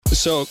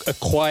So A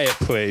Quiet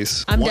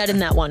Place. I'm dead in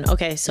that one.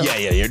 Okay, so Yeah,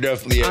 you're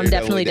definitely. I'm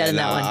definitely dead in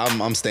that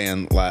one. I'm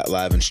staying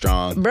live and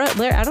strong.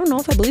 Blair, I don't know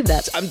if I believe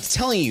that. I'm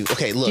telling you.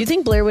 Okay, look. Do you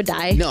think Blair would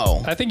die?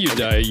 No. I think you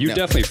die. You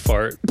definitely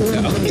fart.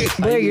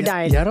 Blair, you're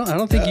dying. Yeah, I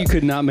don't think you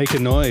could not make a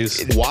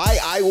noise. Why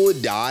I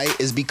would die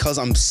is because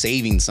I'm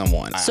saving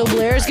someone. So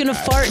Blair's gonna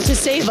fart to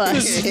save us.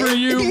 This is for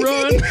you,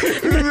 run.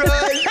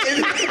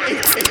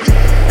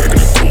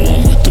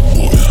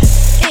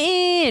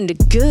 And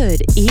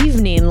good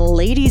evening,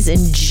 ladies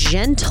and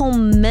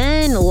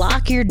gentlemen.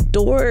 Lock your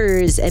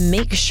doors and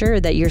make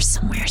sure that you're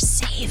somewhere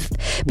safe.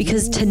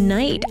 Because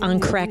tonight on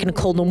Cracking a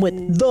Cold One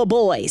with the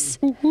boys,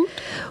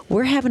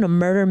 we're having a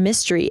murder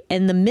mystery.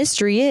 And the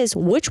mystery is,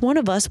 which one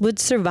of us would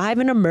survive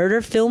in a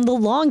murder film the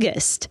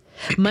longest?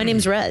 My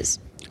name's Rez.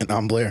 And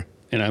I'm Blair.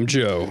 And I'm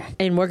Joe.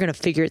 And we're going to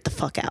figure it the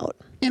fuck out.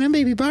 And I'm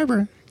Baby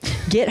Barbara.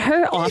 Get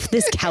her off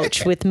this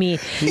couch with me.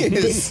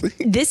 Yes.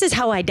 This is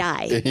how I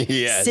die.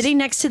 Yes. Sitting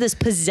next to this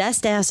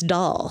possessed ass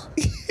doll.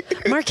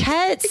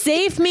 Marquette,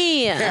 save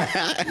me.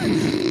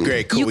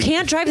 Great, cool. You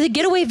can't drive the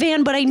getaway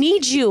van, but I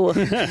need you. We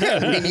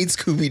need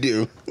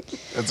Scooby-Doo.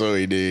 That's what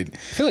we need. I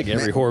feel like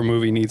every horror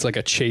movie needs like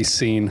a chase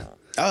scene.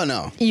 Oh,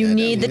 no. You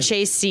need the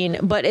chase scene,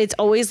 but it's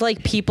always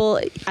like people.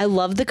 I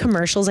love the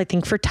commercials, I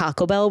think, for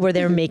Taco Bell where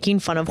they're making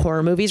fun of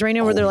horror movies right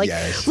now, where they're like,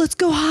 let's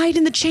go hide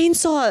in the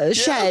chainsaw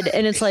shed.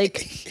 And it's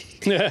like,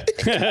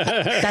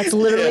 that's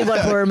literally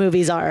what horror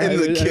movies are. And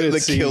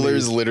the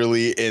killer's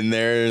literally in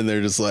there and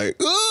they're just like,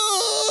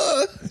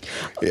 ah!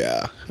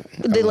 Yeah.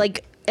 They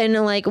like, and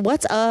like,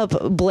 what's up,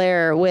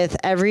 Blair, with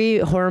every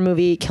horror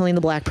movie killing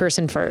the black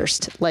person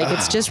first? Like,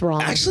 it's just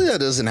wrong. Actually,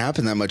 that doesn't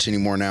happen that much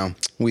anymore now.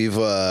 We've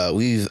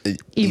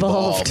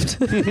evolved.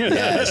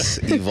 Yes,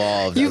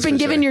 evolved. You've been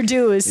given your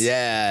dues.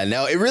 Yeah,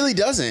 no, it really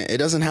doesn't. It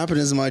doesn't happen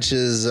as much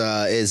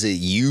as it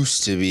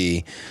used to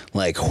be,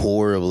 like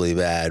horribly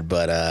bad.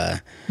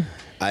 But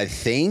I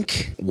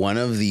think one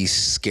of the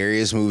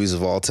scariest movies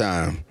of all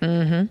time,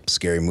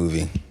 Scary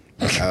Movie.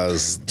 I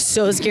was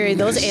so scary.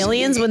 Those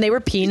aliens, when they were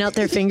peeing out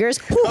their fingers,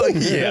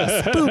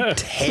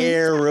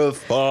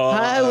 terrified.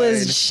 I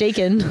was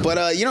shaken.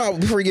 But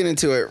before we get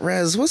into it,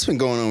 Rez, what's been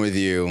going on with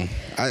you?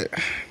 I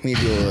need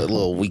to do a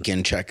little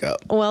weekend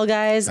checkup. Well,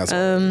 guys,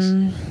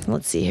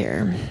 let's see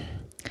here.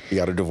 You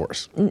got a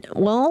divorce?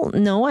 Well,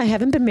 no, I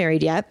haven't been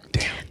married yet.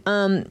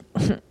 Damn.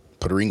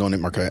 Put a ring on it,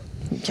 Marquette.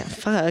 Yeah,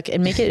 fuck,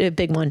 and make it a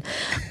big one.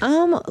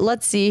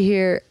 Let's see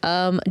here.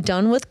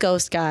 Done with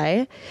Ghost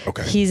Guy.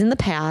 Okay. He's in the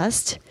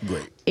past.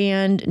 Great.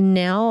 And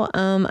now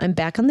I'm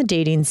back on the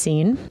dating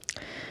scene.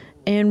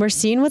 And we're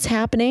seeing what's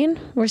happening.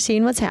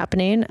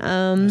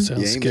 Sounds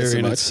scary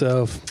in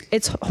itself.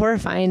 It's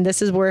horrifying.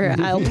 This is where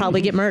I'll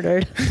probably get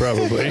murdered.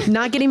 Probably.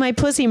 Not getting my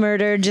pussy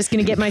murdered, just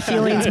going to get my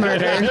feelings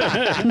murdered.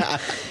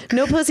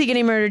 No pussy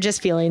getting murdered,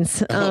 just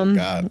feelings.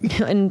 God.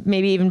 And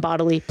maybe even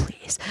bodily,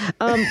 please.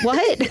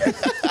 What?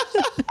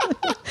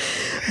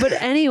 But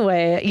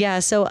anyway, yeah,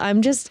 so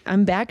I'm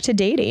back to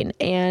dating,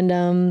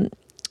 and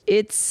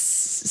it's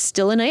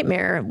still a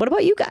nightmare. What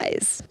about you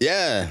guys?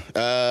 Yeah,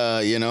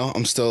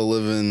 I'm still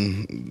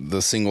living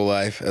the single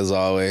life as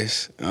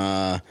always.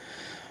 Life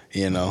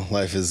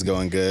is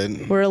going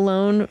good. We're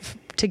alone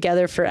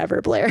together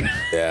forever, Blair.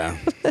 Yeah.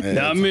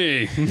 Not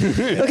me.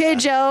 Okay,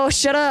 Joe,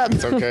 shut up.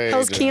 It's okay.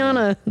 How's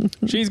Kiana?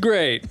 She's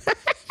great.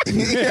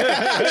 She's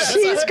great.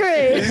 She's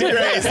great.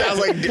 So I was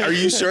like, are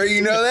you sure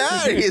you know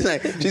that? He's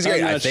like, she's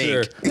great. I'm not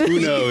sure. Who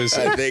knows?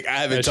 I think I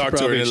haven't talked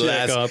to her in the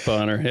last. Up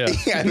on her. Yeah.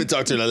 I haven't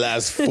talked to her in the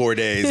last 4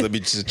 days. Let me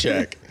just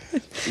check.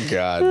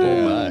 God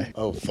damn.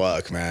 Oh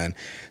fuck, man.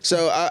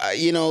 So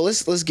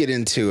let's get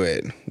into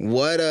it.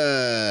 What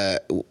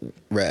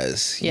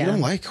Rez, you don't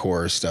like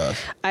horror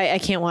stuff. I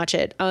can't watch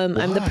it. I'm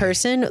the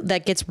person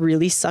that gets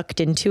really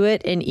sucked into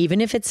it, and even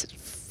if it's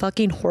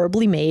fucking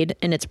horribly made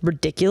and it's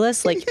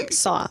ridiculous, like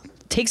Saw.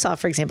 Take Saw,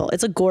 for example.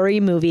 It's a gory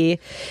movie.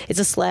 It's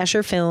a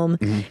slasher film.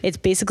 Mm-hmm. It's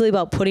basically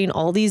about putting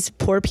all these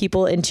poor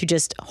people into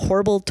just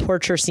horrible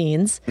torture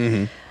scenes.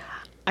 Mm-hmm.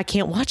 I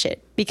can't watch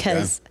it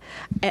because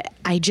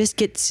I just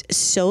get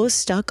so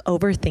stuck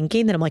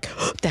overthinking that I'm like,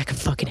 oh, that could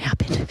fucking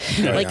happen.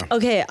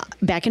 Okay,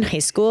 back in high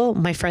school,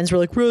 my friends were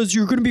like, Rose,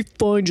 you're going to be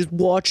fine. Just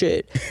watch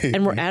it.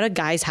 And we're at a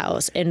guy's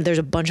house and there's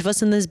a bunch of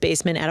us in this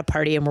basement at a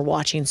party and we're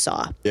watching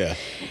Saw. Yeah.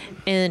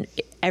 And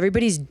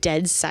everybody's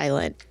dead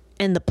silent.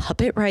 And the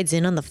puppet rides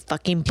in on the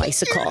fucking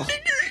bicycle.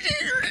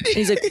 And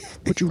he's like,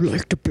 would you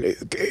like to play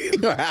a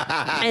game?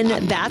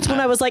 And that's when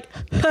I was like,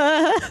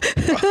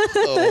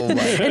 oh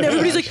my and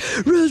everybody's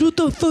like, Rose, what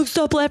the fuck?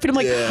 Stop laughing. I'm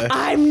like,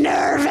 I'm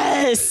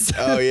nervous.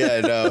 Oh, yeah,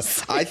 no.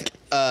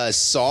 I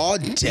Saw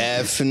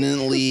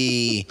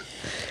definitely,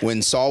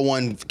 when Saw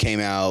 1 came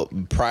out,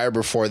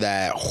 before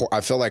that,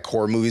 I felt like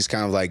horror movies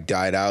kind of like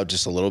died out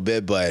just a little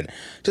bit, but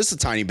just a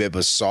tiny bit.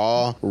 But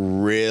Saw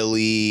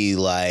really,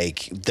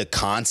 like, the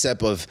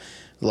concept of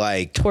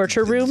like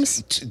torture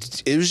rooms.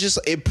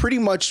 It pretty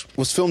much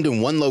was filmed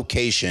in one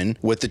location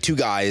with the two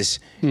guys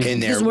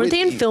in there. Because weren't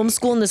they in film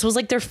school and this was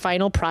like their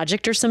final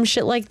project or some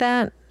shit like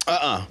that?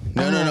 No.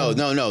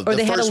 Or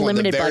they had a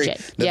limited budget.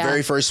 The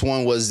very first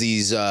one was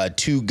these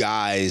two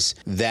guys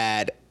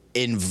that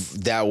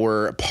that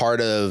were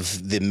part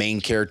of the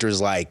main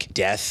character's like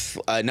death,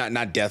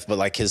 not death, but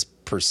like his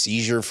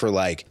procedure for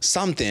like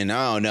something,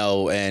 I don't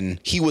know, and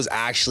he was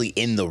actually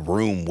in the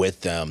room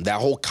with them. That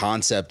whole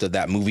concept of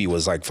that movie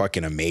was like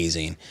fucking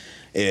amazing.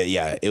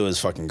 It was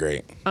fucking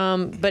great.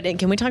 But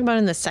can we talk about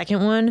in the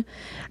second one?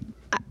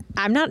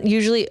 I'm not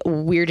usually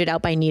weirded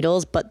out by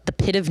needles, but the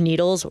pit of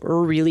needles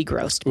really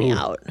grossed me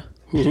out.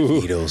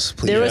 Needles,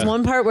 please. There was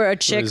one part where a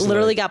chick was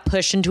literally like- got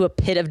pushed into a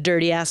pit of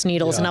dirty ass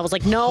needles, and I was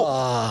like,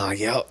 no,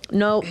 Yep.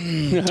 no.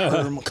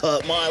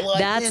 Cut my life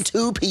That's- in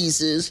 2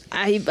 pieces.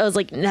 I was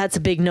like, that's a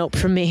big nope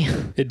from me.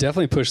 It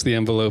definitely pushed the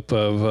envelope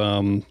of,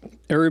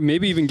 or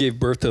maybe even gave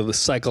birth to the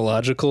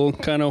psychological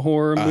kind of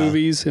horror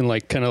movies, and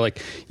like kind of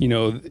like, you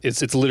know,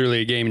 it's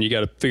literally a game and you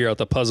got to figure out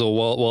the puzzle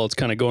while it's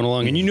kind of going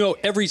along, and you know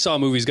every Saw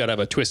movie's got to have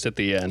a twist at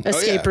the end.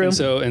 Escape yeah. room.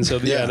 So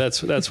Yeah.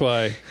 that's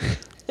why.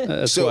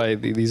 That's So, why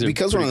these are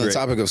because we're on pretty the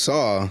great. topic of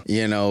Saw,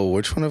 you know,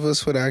 which one of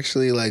us would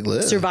actually like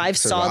live? Survive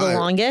Saw the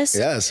longest?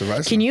 Yeah,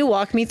 survive. Can you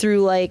walk me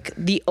through like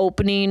the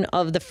opening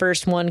of the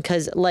first one?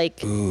 Because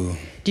like, do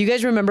you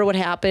guys remember what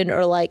happened?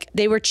 Or like,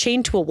 they were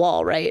chained to a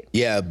wall, right?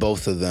 Yeah,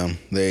 both of them.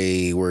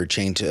 They were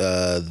chained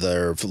to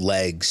their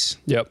legs.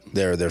 Yep.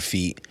 Their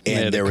feet, They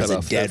had and to there was cut a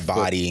off their dead foot.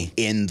 body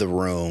in the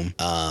room.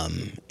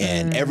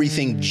 And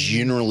everything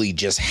generally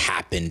just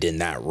happened in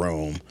that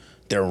room.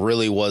 There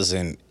really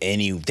wasn't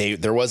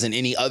there wasn't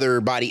any other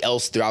body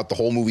else throughout the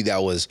whole movie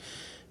that was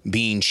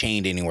being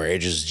chained anywhere.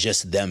 It was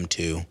just them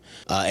two.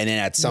 And then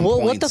at some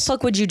point, What the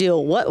fuck would you do?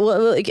 What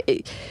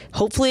like,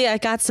 hopefully I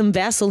got some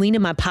Vaseline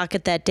in my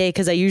pocket that day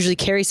because I usually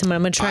carry some.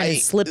 I'm gonna try and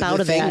slip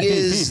out of the that. thing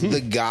is, the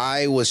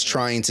guy was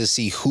trying to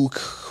see who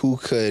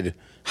could,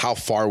 how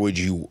far would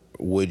you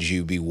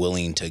be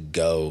willing to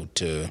go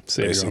to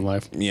Save your own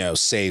life. You know,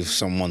 save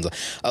someone's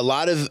life. A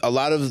lot of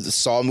the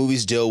Saw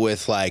movies deal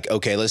with like,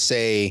 okay, let's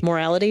say,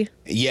 Morality.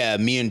 yeah,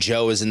 me and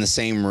Joe is in the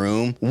same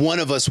room. One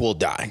of us will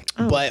die.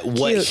 But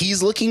what cute.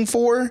 he's looking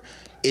for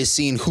is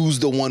seeing who's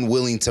the one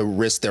willing to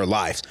risk their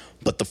lives.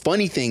 But the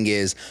funny thing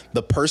is,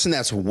 the person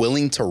that's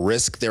willing to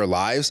risk their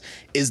lives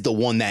is the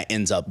one that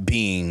ends up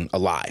being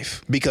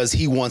alive, because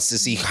he wants to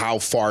see how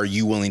far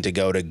you willing to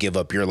go to give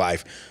up your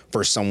life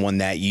for someone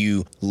that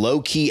you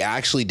low key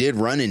actually did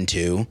run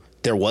into.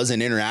 There was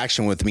an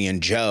interaction with me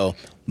and Joe,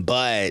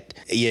 but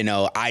you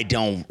know, I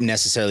don't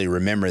necessarily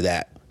remember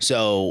that.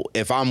 So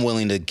if I'm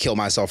willing to kill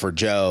myself for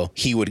Joe,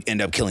 he would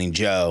end up killing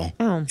Joe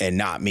and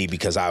not me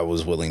because I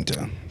was willing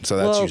to. So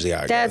that's usually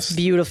how it That's goes.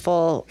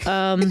 beautiful.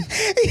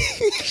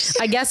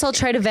 I guess I'll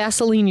try to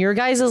Vaseline your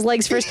guys'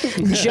 legs first.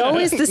 Joe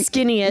is the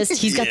skinniest.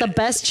 He's got the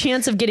best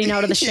chance of getting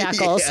out of the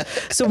shackles. Yeah.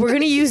 So we're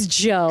going to use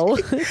Joe.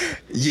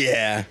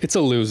 Yeah. It's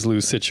a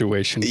lose-lose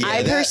situation, Yeah.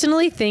 I that-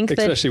 personally think that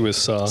especially with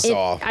Saw.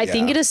 Saw, I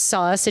think yeah. it is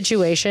Saw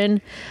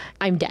situation.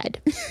 I'm dead.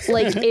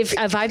 Like if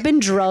I've been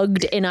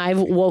drugged and I've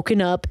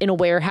woken up in a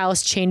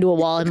warehouse chained to a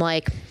wall, I'm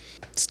like,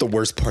 It's the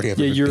worst party I've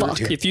Yeah, ever you're been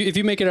to. if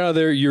you make it out of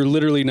there, you're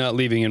literally not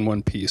leaving in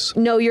one piece.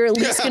 no, you're at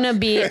least gonna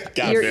be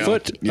Goddamn.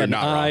 Foot, You're an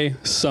not wrong. eye,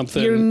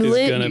 something you're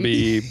is gonna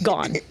be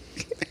gone.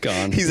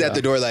 gone. He's Yeah. at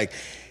the door like,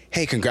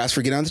 hey, congrats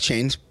for getting on the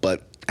chains,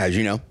 but as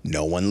you know,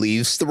 no one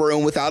leaves the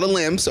room without a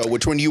limb, so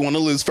which one do you want to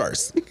lose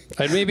first?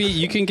 Maybe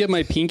you can get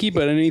my pinky,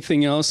 but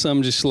anything else,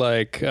 I'm just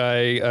like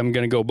I'm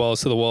gonna go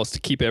balls to the walls to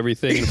keep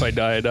everything. And if I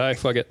die, I die.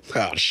 Fuck it.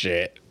 Oh,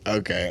 shit.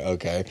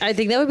 Okay. I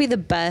think that would be the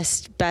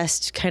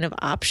best kind of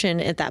option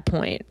at that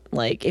point.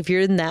 Like if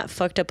you're in that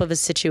fucked up of a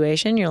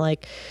situation, you're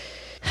like,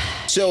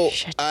 So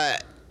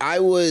I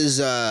was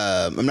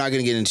I'm not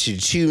gonna get into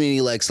too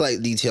many like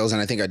slight details,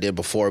 and I think I did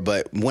before,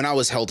 but when I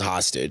was held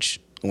hostage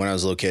when I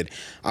was a little kid,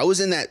 I was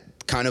in that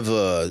kind of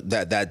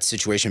that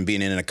situation,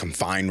 being in a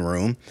confined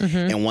room.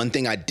 And one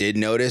thing I did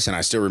notice, and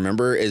I still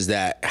remember, is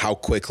that how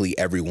quickly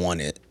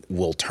everyone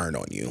will turn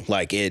on you.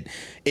 Like in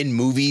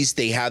movies,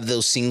 they have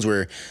those scenes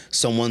where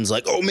someone's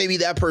like, oh, maybe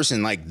that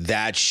person, like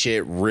that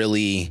shit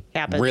really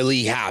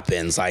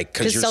happens. Like,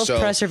 cause because you're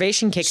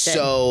self-preservation kicks in.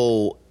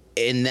 so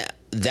in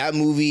that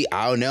movie,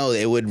 I don't know,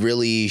 it would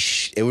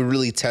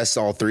really test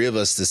all three of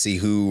us to see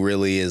who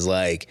really is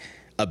like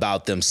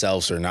about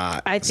themselves or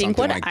not. I think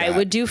Something what like I that.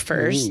 would do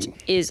first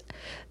is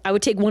I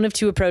would take one of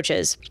two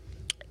approaches.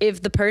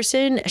 If the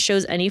person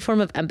shows any form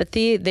of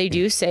empathy, they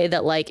do say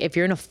that like if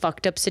you're in a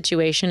fucked up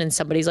situation and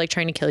somebody's like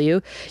trying to kill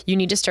you, you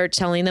need to start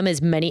telling them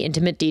as many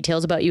intimate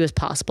details about you as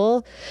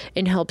possible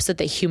in hopes that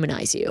they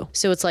humanize you.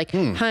 So it's like,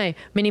 hi,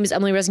 my name is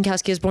Emily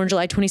Rezenkowski. I was born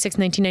July 26,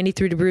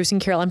 1993 to Bruce and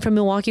Carol. I'm from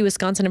Milwaukee,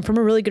 Wisconsin. I'm from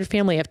a really good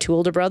family. I have 2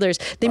 older brothers.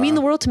 They mean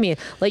the world to me.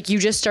 Like you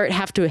just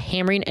have to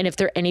hammering, and if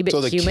they're any bit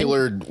So the human,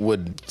 killer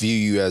would view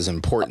you as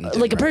important,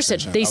 like a person.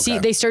 They see,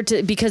 they start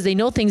to, because they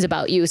know things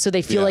about you, so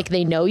they feel Yeah. like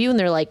they know you, and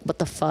they're like, what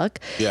the fuck?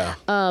 Yeah.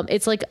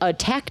 It's like a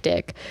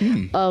tactic.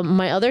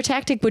 My other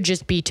tactic would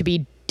just be to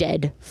be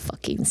dead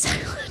fucking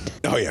silent.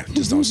 Oh yeah,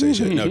 just don't say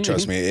shit. No,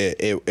 trust me,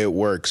 it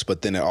works.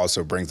 But then it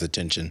also brings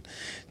attention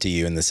to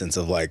you in the sense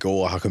of like,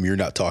 oh, how come you're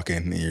not talking?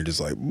 And you're just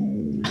like,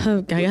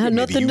 I got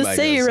nothing to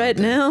say right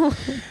now.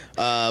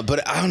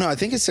 But I don't know. I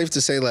think it's safe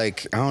to say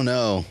like, I don't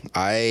know.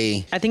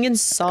 I think in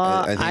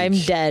Saw, I think- I'm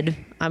dead.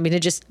 I'm gonna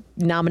just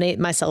nominate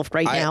myself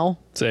right now.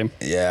 Same.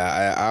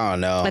 Yeah, I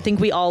don't know. I think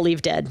we all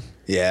leave dead.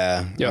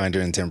 Yeah, Yep.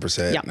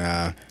 110%. Yep.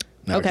 Nah.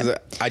 No, Okay. 'cause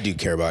I do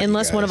care about you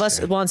Unless one of guys, us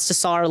yeah. wants to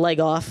saw our leg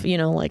off,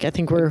 like I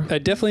think we're. I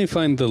definitely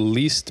find the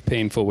least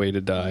painful way to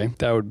die.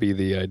 That would be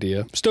the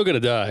idea. Still gonna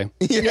die,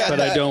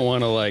 but I don't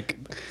want to like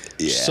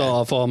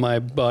saw off all my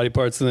body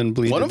parts and then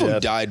bleed One to of them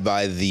death. died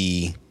by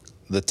the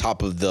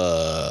top of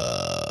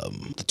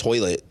the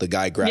toilet. The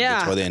guy grabbed Yeah.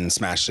 the toilet and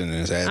smashed it in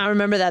his head. I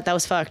remember that. That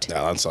was fucked.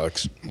 Yeah, that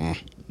sucks.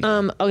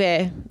 Mm.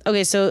 Okay.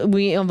 So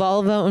we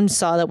evolved out and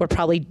saw that we're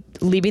probably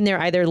leaving there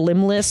either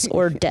limbless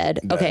or dead.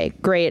 Okay,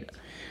 great.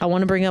 I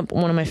want to bring up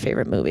one of my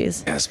favorite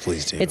movies. Yes,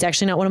 please do. It's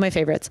actually not one of my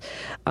favorites.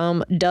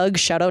 Doug,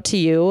 shout out to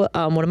you.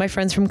 One of my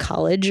friends from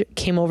college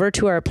came over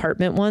to our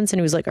apartment once and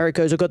he was like, all right,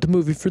 guys, I got the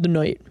movie for the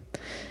night.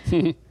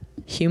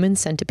 Human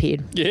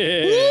Centipede.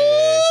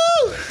 Yeah.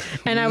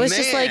 And I was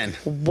just like, Man.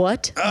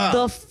 what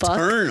the fuck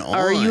turn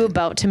are you on.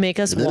 about to make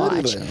us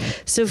watch?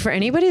 So for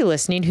anybody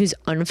listening who's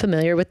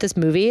unfamiliar with this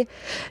movie,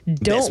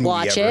 don't movie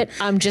watch ever. it.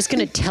 I'm just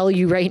going to tell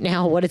you right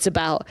now what it's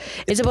about.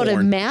 It's about a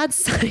porn. mad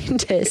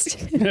scientist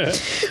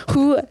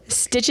who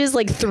stitches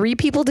like 3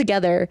 people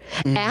together,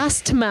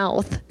 ass to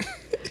mouth.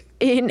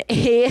 And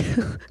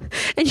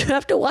you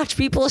have to watch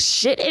people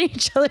shit in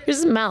each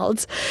other's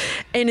mouths,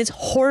 and it's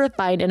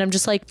horrifying. And I'm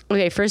just like,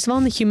 okay, first of all,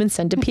 in the Human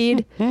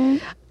Centipede,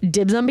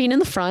 dibs on being in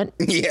the front,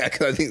 Yeah,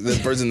 because I think the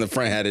person in the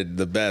front had it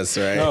the best,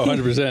 right? Oh,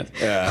 100%.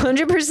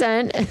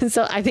 100%. And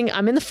so I think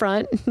I'm in the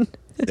front.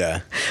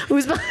 Yeah.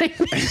 Who's behind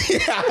me?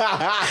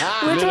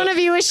 Which one of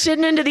you is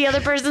shitting into the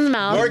other person's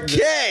mouth?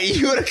 Marquette,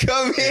 you would have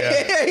come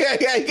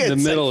in. The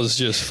middle is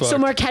just fucked. So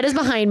Marquette is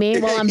behind me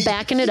while I'm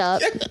backing it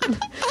up.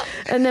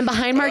 And then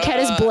behind Marquette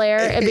is Blair,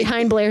 and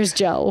behind Blair is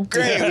Joe.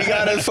 Great, we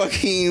got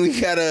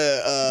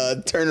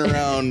a turn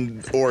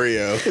around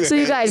Oreo. So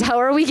you guys, how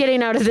are we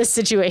getting out of this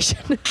situation?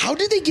 How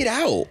did they get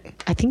out?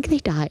 I think they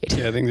died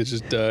Yeah, I think they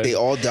just died. They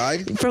all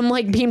died? from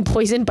like being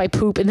poisoned by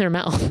poop in their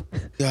mouth.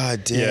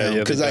 God Yeah, damn. they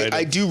Because died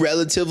I of do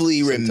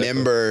relatively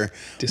remember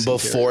dysentery.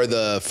 before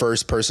the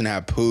first person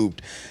had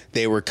pooped,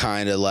 they were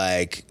kind of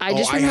like, I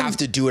just I remem- have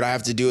to do it.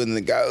 And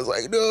the guy was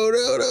like, no.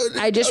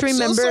 I just I'm so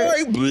remember-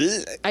 sorry.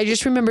 Bleh. I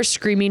just remember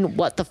screaming,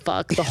 what the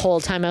fuck, the whole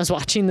time I was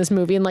watching this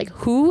movie. And like,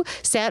 who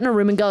sat in a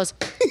room and goes,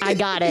 I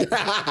got it.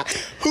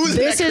 Who's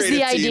This that is the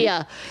creative team?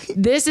 idea.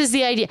 This is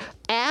the idea.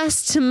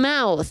 Ass to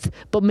mouth,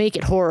 but make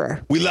it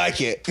horror. We like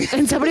it.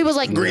 And somebody was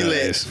like,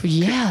 Greenlit.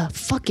 yeah,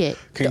 fuck it.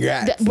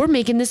 Congrats. We're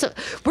making this,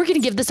 we're going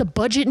to give this a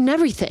budget and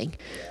everything.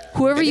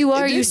 Whoever you it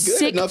are, did you good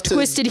sick, enough to-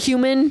 twisted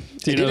human.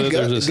 Do you know that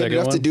there's a Good second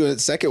enough one? to do a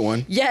second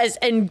one. Yes,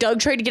 and Doug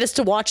tried to get us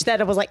to watch that.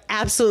 I was like,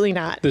 absolutely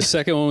not. The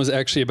second one was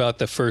actually about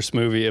the first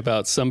movie,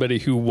 about somebody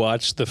who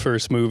watched the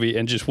first movie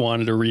and just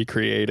wanted to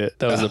recreate it.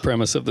 That was the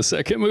premise of the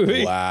second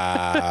movie.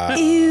 Wow.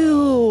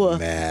 Ew.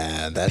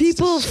 Man, that's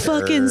People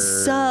fucking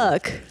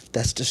suck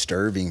That's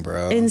disturbing,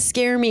 bro. and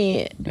scare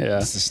me. Yeah.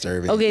 That's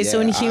disturbing. Okay, so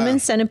in Yeah, Human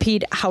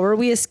Centipede, how are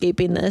we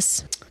escaping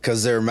this?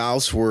 because their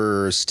mouths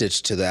were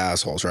stitched to the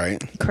assholes,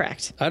 right?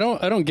 Correct. I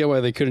don't get why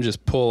they couldn't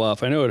just pull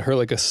off. I know it hurt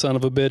like a son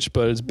of a bitch,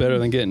 but it's better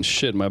than getting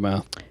shit in my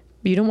mouth.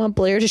 You don't want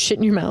Blair to shit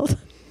in your mouth.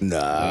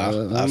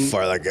 Nah, I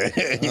fart like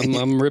a.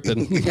 I'm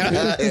ripping.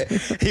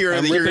 you're,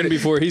 I'm ripping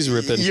before he's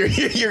ripping. You're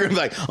gonna be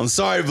like, I'm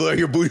sorry, Blair,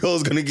 your booty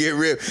hole's gonna get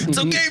ripped. It's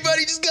okay,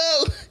 buddy, just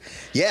go.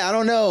 Yeah, I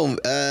don't know.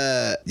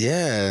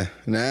 Yeah,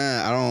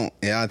 nah, I don't.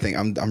 Yeah, I think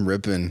I'm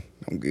ripping.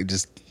 I'm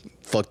just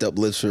fucked up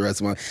lips for the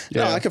rest of my.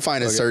 No, Yeah. I can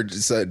find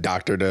a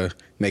doctor to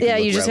make. Yeah,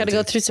 you just got to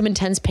go through some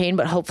intense pain,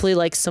 but hopefully,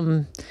 like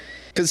some.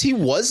 Because he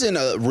wasn't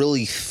a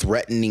really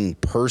threatening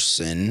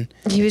person.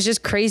 He was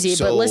just crazy.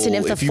 So but listen,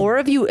 if if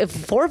you- if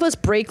 4 of us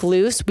break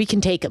loose, we can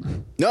take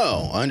him,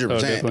 No, 100%.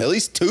 definitely. At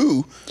least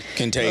 2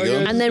 can take Okay.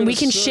 him. and then we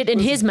can Suck shit in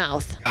his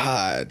mouth.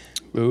 God.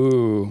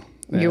 Ooh.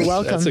 You're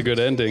welcome. That's a good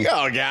ending.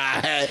 Oh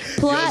God!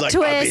 Plot He was like,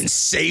 twist. I've been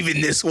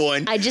saving this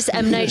one. I just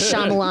M Night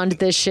Shyamalan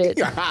this shit.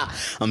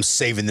 I'm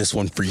saving this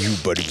one for you,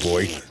 buddy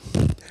boy.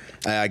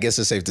 I guess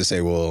it's safe to say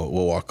we'll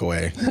walk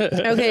away.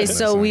 Okay,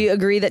 so we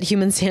agree that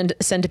Human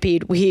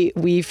Centipede,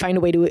 we find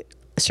a way to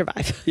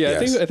survive. Yeah,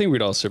 Yes. I think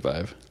we'd all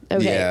survive.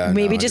 Okay, Yeah,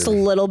 maybe no, just a dude.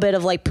 little bit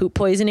of like poop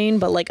poisoning,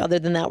 but like other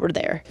than that, we're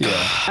there. Yeah.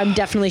 I'm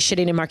definitely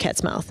shitting in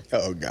Marquette's mouth.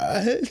 Oh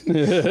God,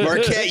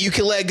 Marquette, you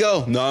can let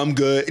go. No, I'm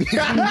good.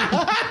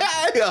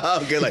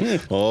 I'm good.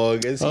 Like, oh, I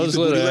guess I'll he's just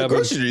the let booty it like happen.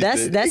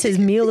 groceries. That's his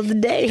meal of the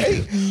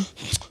day.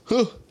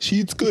 Huh, she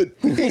eats good,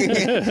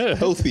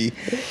 healthy.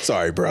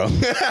 Sorry, bro.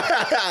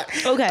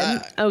 Okay,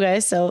 okay,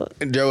 so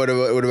Joe,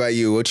 what about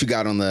you? What you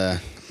got on the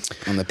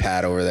on the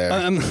pad over there.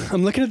 I'm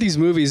looking at these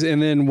movies,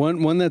 and then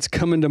one that's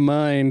coming to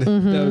mind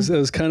that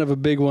was kind of a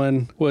big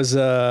one was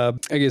I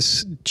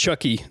guess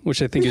Chucky,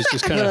 which I think is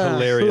just kind of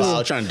hilarious.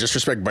 Wow, trying to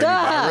disrespect Brandy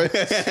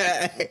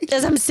Barbara.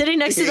 As I'm sitting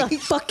next to the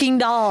fucking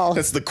doll.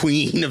 That's the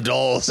queen of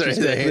dolls right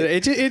there.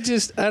 It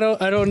just I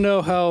don't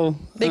know how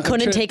They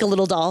couldn't take a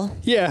little doll.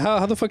 Yeah,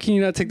 how the fuck can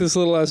you not take this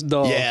little ass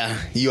doll? Yeah,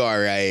 you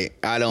are right.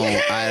 I don't.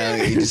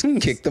 You just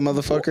kick the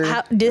motherfucker.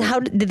 How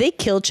did they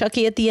kill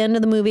Chucky at the end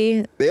of the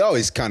movie? They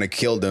always kind of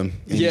killed him.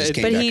 And Yeah,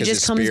 came but back he 'cause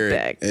just his comes spirit,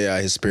 back. Yeah,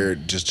 his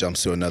spirit just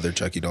jumps to another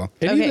Chucky doll.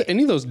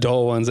 Any of those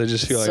doll ones, I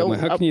just feel like, So, I'm like,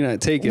 how can you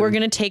not take it? We're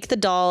gonna take the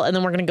doll and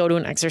then we're gonna go to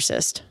an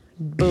exorcist.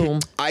 Boom.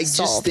 I just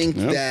Solved. think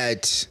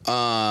that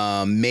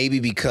maybe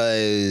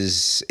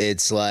because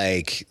it's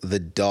like the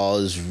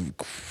doll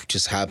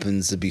just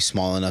happens to be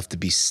small enough to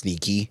be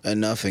sneaky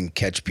enough and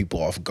catch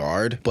people off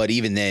guard. But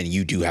even then,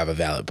 you do have a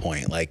valid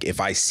point. Like if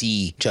I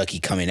see Chucky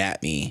coming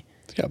at me,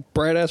 It's got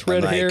bright ass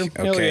red I'm hair. like,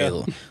 Hell okay,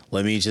 yeah.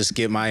 let me just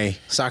get my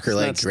soccer not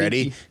legs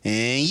ready sneaky.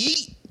 and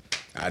yeet.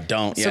 I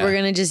don't. So we're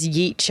gonna just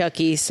yeet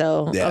Chucky.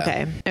 So Yeah.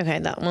 okay,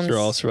 that one's You're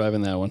all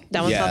surviving that one.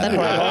 that one's not that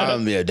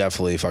horrible. yeah,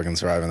 definitely fucking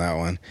surviving that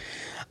one.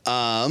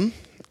 I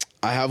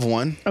have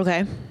one.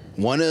 Okay.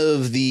 One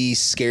of the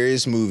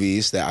scariest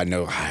movies that I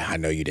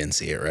know you didn't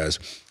see it, Rez.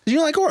 You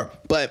don't like horror,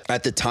 but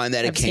at the time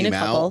that it I've seen came a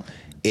out,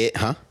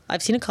 couple.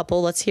 I've seen a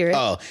couple. Let's hear it.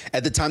 Oh,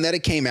 at the time that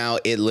it came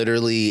out, it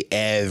literally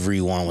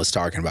everyone was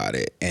talking about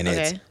it, and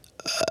it's Okay.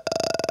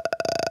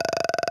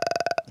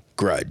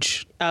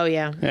 Grudge. Oh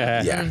yeah.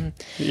 Yeah, Yeah.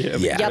 Yeah.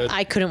 Yep.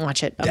 I couldn't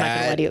watch it. I'm not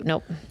gonna lie to you.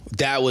 Nope.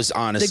 that was The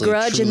honestly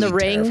Grudge and The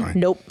truly Ring. terrifying.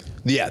 Nope.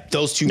 Yeah,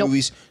 those two Nope.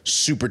 movies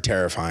super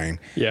terrifying.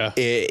 Yeah.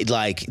 It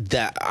like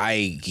that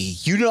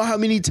you know how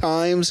many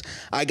times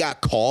I got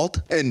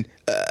called and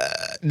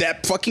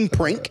that fucking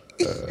prank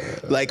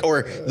like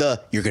or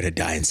you're going to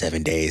die in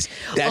 7 days.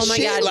 That Oh my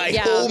shit god! like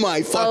yeah. oh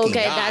my fucking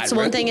okay, god. that's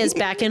bro. one thing. Is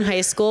back in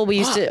high school, we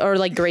used to, or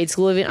like grade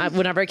school, even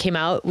whenever it came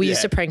out, we used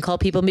Yeah. to prank call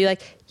people and be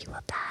like, "You will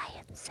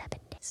die in 7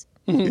 days,"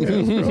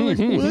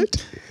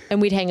 What?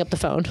 and we'd hang up the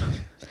phone.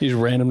 These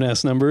random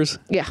ass numbers.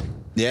 Yeah,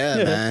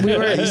 Yeah, man. we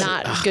were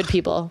not good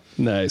people.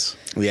 Nice.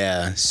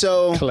 Yeah.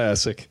 So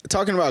Classic.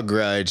 talking about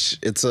Grudge,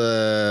 it's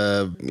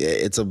a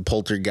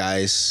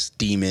poltergeist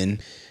demon.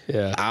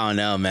 Yeah. I don't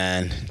know,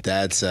 man.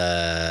 That's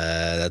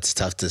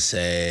tough to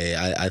say.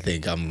 I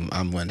think I'm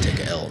going to take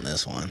an L in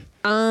this one.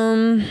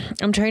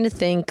 I'm trying to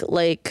think.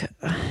 Like,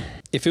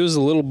 If it was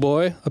a little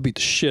boy, I'd beat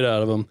the shit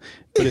out of him.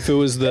 But if it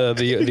was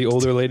the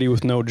older lady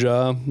with no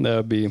jaw,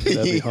 that'd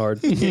be hard.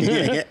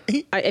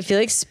 I feel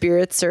like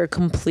spirits are a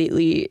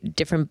completely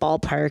different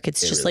ballpark.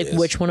 It's just really like is.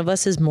 which one of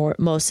us is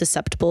most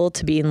susceptible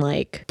to being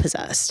like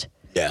possessed.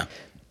 Yeah.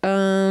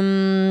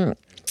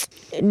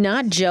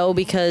 Not Joe,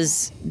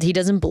 because he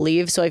doesn't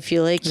believe, so I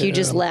feel like you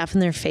just laugh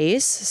in their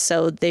face,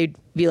 so they'd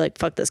be like,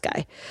 fuck this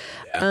guy.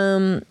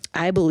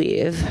 I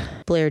believe.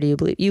 Blair, do you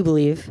believe? You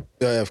believe.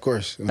 Yeah, of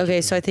course.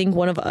 Okay, so I think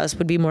one of us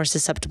would be more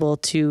susceptible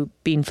to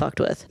being fucked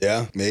with.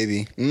 Yeah,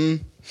 maybe.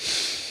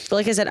 But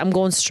like I said, I'm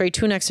going straight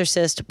to an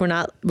exorcist. We're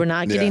not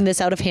getting Yeah.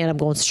 this out of hand. I'm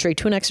going straight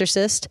to an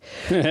exorcist.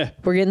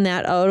 We're getting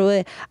that out of the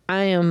way.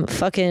 I am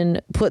fucking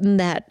putting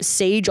that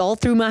sage all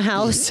through my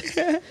house.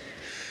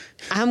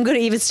 I'm gonna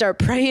even start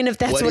praying if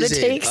that's what it is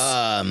takes.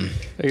 I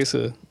guess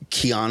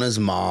Kiana's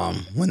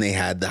mom, when they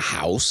had the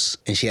house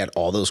and she had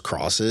all those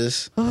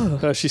crosses.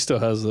 she still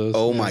has those.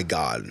 Oh my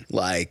God.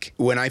 Like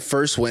when I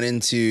first went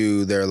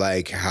into their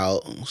like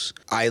house,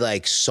 I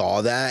like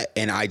saw that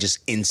and I just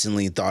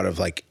instantly thought of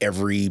like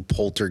every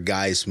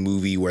poltergeist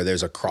movie where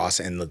there's a cross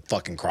and the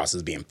fucking cross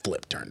is being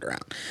flipped turned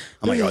around.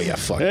 I'm like, oh yeah,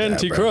 fuck that,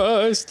 bro.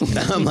 Antichrist.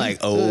 I'm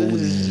like,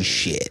 holy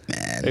shit,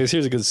 man. I guess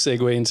here's a good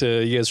segue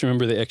into, you guys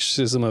remember The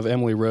Exorcism of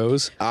Emily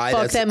Rose?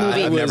 Fuck that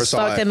movie. I've never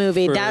saw Fuck it. that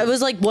movie. For- That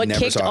was like what Never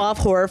kicked saw it. off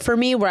horror for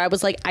me, where I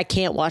was like, I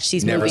can't watch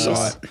these Never movies.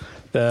 saw it.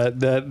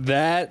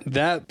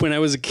 That when I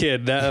was a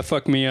kid, that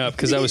fucked me up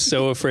because I was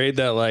so afraid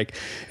that like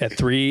at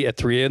 3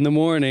 in the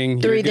morning,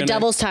 The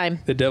devil's time.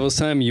 the devil's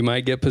time, you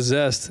might get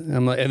possessed.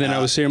 I'm like, and then I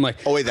was sitting, I'm like,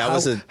 Oh, wait, that how,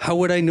 was a- how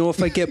would I know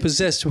if I get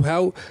possessed?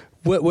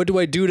 What do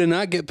I do to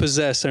not get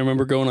possessed? I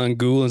remember going on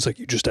Google and it's like,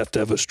 you just have to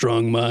have a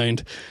strong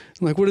mind.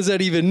 I'm like, what does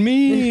that even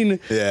mean?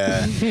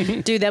 Yeah.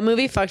 Dude, that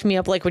movie fucked me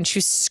up. Like when she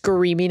was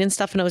screaming and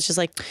stuff, and I was just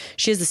like,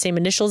 she has the same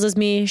initials as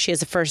me. She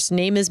has the first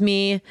name as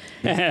me.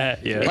 Yeah.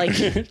 Like,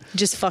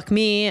 just fuck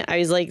me. I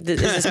was like,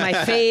 is this my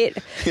fate?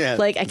 Yeah.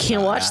 Like, I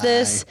can't watch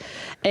this.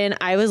 And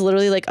I was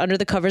literally like under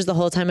the covers the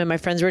whole time, and my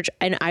friends were,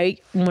 and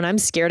when I'm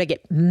scared, I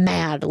get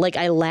mad. Like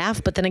I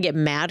laugh, but then I get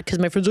mad because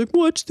my friends are like,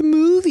 watch the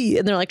movie.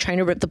 And they're like trying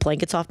to rip the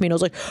blankets off me. And I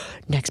was like,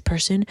 next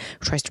person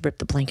who tries to rip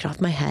the blanket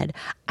off my head,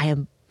 I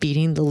am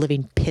beating the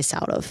living piss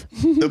out of.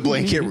 The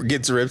blanket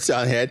gets ripped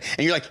on head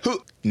and you're like, who?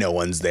 No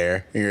one's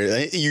there.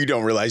 You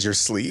don't realize you're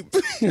asleep.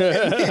 Dude,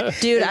 I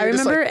just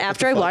remember like,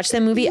 after I watched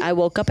that movie, I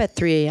woke up at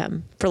 3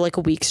 a.m. for like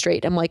a week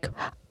straight. I'm like,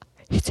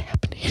 it's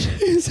happening.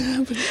 It's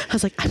happening. I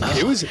was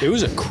like, It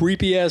was a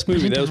creepy ass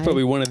movie. That was die.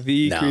 probably one of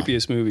the No.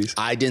 creepiest movies.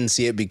 I didn't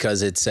see it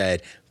because it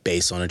said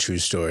based on a true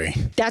story.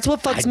 That's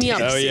what fucks me up.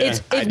 didn't see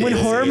it. I When didn't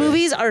horror see it.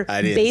 movies are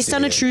I didn't based see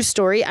on a it. true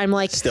story, I'm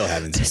like, Still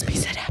haven't this seen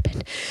means that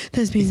happened.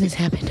 This means this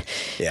happened.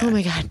 Yeah. Oh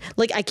my God.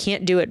 Like, I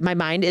can't do it. My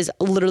mind is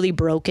literally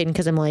broken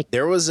because I'm like,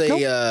 There was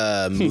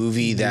a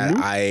movie that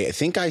I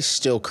think I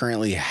still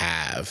currently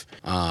have.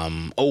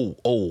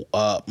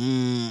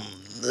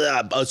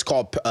 It's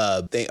called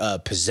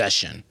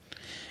Possession.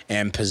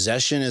 And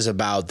Possession is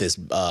about this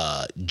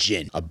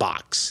jinn, a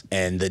box,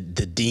 and the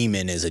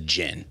demon is a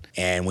jinn.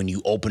 And when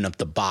you open up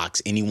the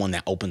box, anyone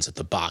that opens up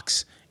the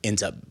box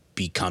ends up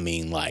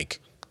becoming like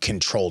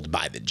controlled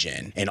by the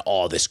jinn, and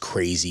all this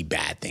crazy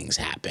bad things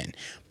happen.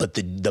 But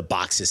the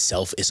box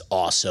itself is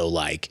also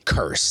like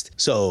cursed.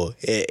 So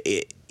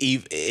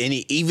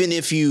even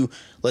if you,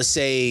 let's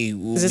say,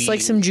 is this like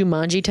some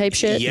Jumanji type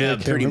shit? yeah,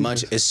 pretty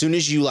much. As soon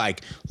as you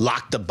like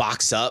lock the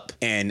box up,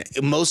 and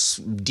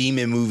most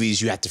demon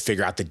movies, you have to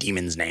figure out the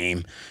demon's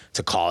name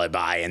to call it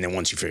by, and then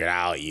once you figure it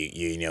out,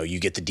 you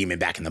get the demon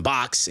back in the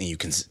box, and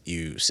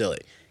you seal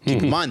it.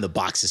 Keep in mind, the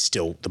box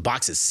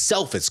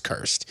itself is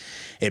cursed.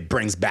 It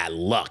brings bad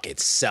luck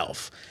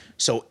itself.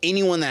 So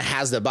anyone that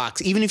has the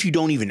box, even if you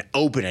don't even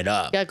open it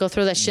up, Yeah, go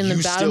throw that shit in you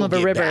the bottom still of a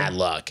get river. bad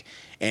luck.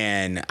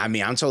 And I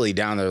mean, I'm totally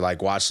down to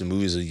like watch the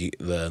movies with you,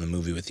 the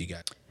movie with you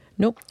guys.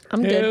 Nope.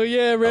 I'm good. Hell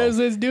yeah, Rez,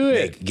 let's do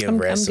it. Give I'm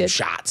Rez some good.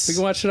 shots. We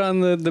can watch it on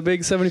the big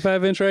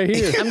 75-inch right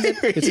here. I'm good.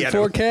 It's in Yeah,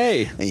 no.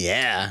 4K.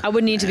 Yeah. I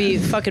would need to be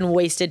fucking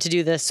wasted to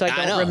do this, so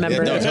I don't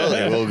remember. Yeah, no, it.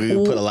 totally.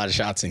 We'll put a lot of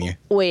shots in you.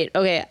 Wait,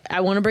 okay.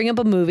 I want to bring up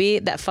a movie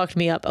that fucked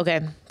me up.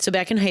 Okay, so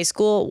back in high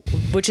school,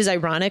 which is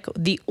ironic,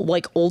 the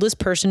like oldest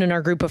person in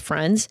our group of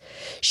friends,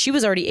 she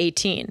was already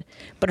 18,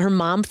 but her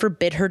mom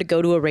forbid her to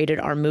go to a rated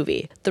R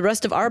movie. The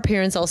rest of our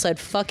parents all said,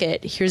 "Fuck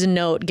it. Here's a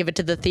note. Give it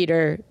to the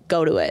theater.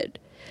 Go to it."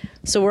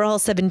 So we're all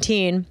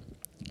 17.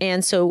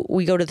 And so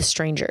we go to The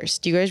Strangers.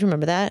 Do you guys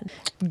remember that?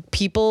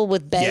 People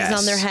with beds Yes.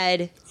 on their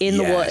head in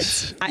the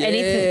Yes. woods.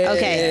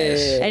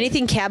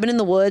 Anything cabin in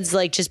the woods,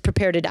 like just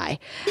prepare to die.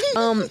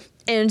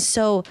 And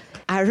so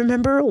I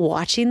remember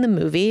watching the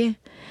movie,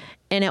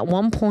 and at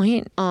one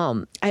point,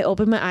 I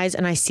opened my eyes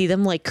and I see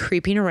them like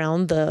creeping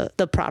around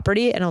the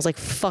property, and I was like,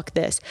 fuck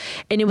this.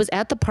 And it was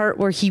at the part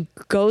where he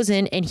goes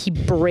in and he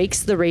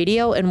breaks the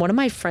radio, and one of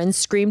my friends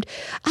screamed,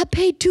 "I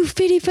paid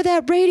 $250 for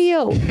that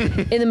radio,"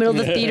 in the middle of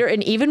the theater.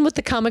 And even with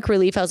the comic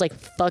relief, I was like,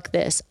 fuck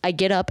this. I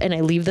get up and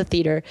I leave the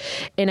theater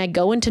and I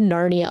go into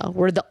Narnia,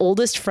 where the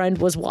oldest friend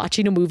was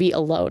watching a movie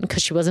alone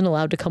because she wasn't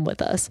allowed to come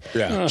with us.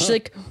 Yeah. She's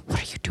like, "What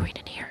are you doing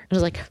in here?" And I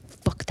was like,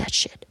 fuck that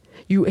shit.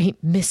 You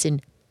ain't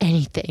missing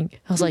anything.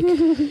 I was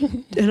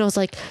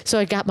like, so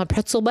I got my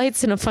pretzel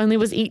bites and I finally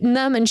was eating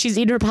them, and she's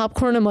eating her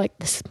popcorn. I'm like,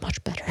 this is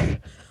much better.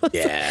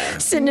 Yeah.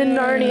 Sitting in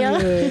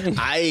Narnia.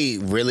 I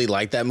really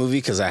like that movie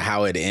because of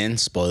how it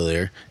ends.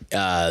 Spoiler.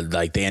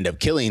 Like they end up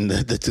killing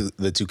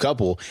the two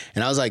couple,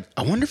 and I was like,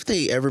 I wonder if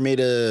they ever made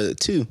a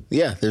 2.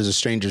 Yeah, there's a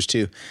Strangers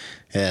 2.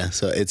 Yeah,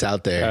 so it's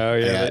out there. Oh,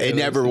 yeah, it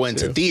never went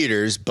to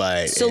theaters,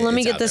 but So let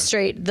me it's get out this there.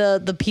 straight.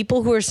 The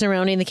people who are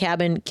surrounding the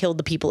cabin killed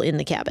the people in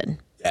the cabin.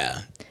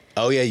 Yeah.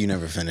 Oh yeah, you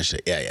never finished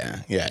it.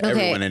 Yeah.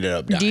 Everyone ended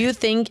up dying. Do you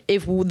think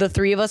if the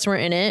three of us were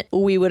in it,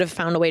 we would have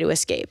found a way to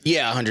escape?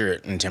 Yeah,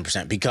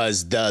 110%.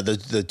 Because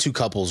the two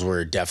couples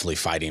were definitely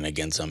fighting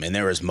against them, and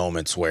there was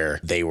moments where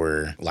they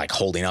were like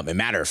holding up. And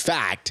matter of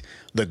fact,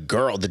 the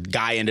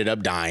guy ended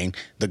up dying.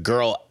 The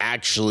girl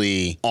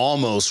actually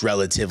almost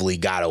relatively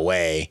got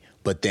away,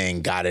 but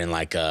then got in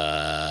like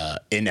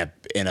in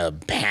a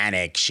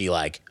panic. She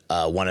like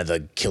one of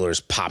the killers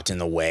popped in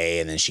the way,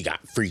 and then she got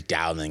freaked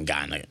out and then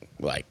got in a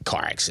like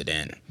car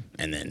accident.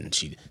 And then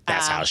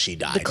that's how she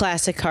died. The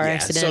classic car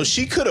accident. So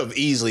she could have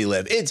easily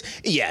lived.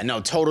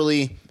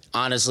 Totally.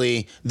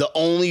 Honestly, the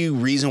only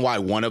reason why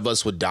one of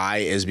us would die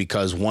is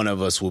because one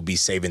of us will be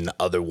saving the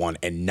other one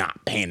and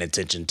not paying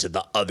attention to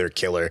the other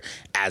killer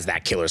as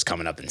that killer's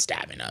coming up and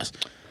stabbing us.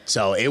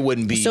 So it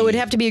wouldn't be. So it'd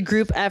have to be a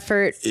group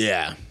effort.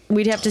 Yeah.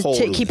 We'd have to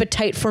Totally. keep a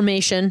tight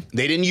formation.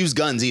 They didn't use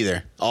guns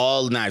either.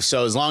 All knives.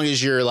 So as long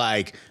as you're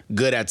like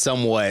good at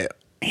somewhat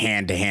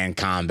hand-to-hand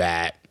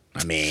combat,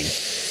 I mean,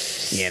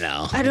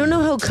 I don't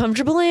know how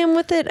comfortable I am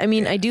with it. I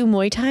mean, I do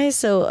Muay Thai,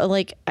 so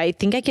like I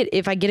think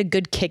if I get a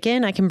good kick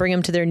in, I can bring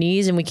them to their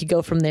knees and we could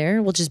go from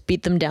there. We'll just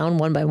beat them down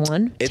one by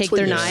one, It's take what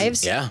their you-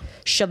 knives, yeah.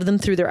 shove them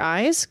through their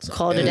eyes,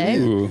 call it a day.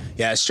 Ooh.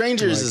 Yeah,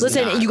 Strangers is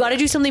Listen, not- you got to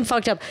do something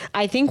fucked up.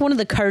 I think one of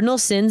the cardinal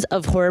sins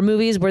of horror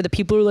movies where the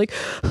people are like,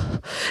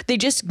 they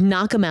just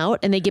knock them out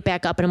and they get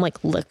back up, and I'm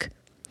like, look,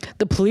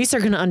 the police are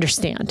going to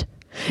understand.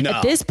 No.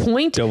 At this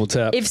point, Double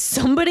tap. if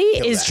somebody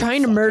is that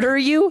trying to murder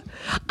you,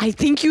 I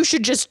think you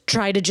should just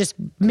try to just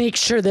make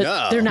sure that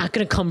No. they're not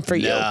going to come for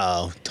you.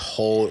 No,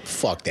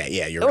 fuck that.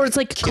 Yeah, you're Or right. it's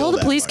like, Kill call the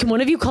that police. fucker. Can one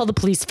of you call the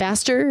police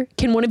faster?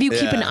 Can one of you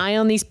keep an Yeah. eye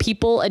on these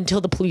people until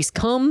the police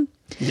come?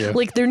 Yeah.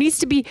 Like there needs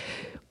to be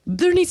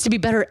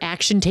better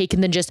action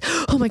taken than just,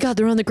 oh my God,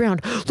 they're on the ground.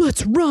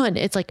 Let's run.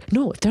 It's like,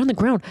 no, if they're on the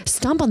ground,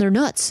 stomp on their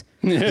nuts.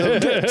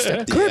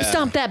 Curb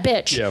stomp that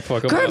bitch. Yeah,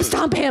 fuck 'em Curb up.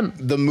 stomp him.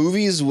 The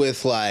movies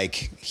with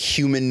like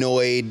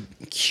humanoid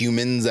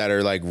humans that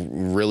are like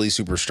really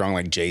super strong,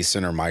 like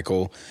Jason or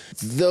Michael,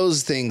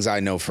 those things I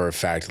know for a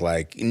fact,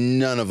 like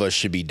none of us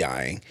should be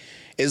dying.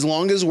 As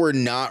long as we're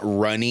not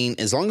running,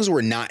 as long as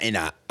we're not in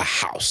a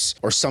house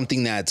or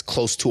something that's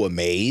close to a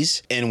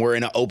maze and we're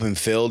in an open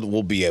field,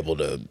 we'll be able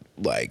to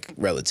like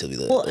relatively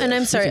live. Well, and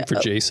I'm sorry. For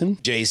Jason?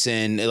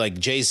 Jason,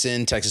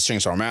 Texas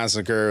Chainsaw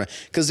Massacre,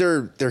 because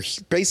they're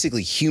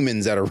basically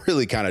humans that are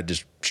really kind of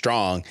just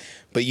strong,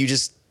 but you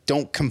just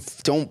don't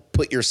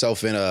put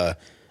yourself in a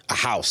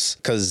house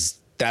because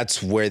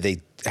that's where they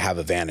have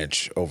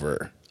advantage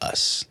over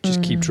us.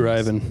 Just keep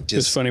driving.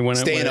 Just It's funny when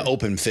stay in I an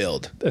open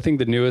field. I think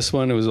the newest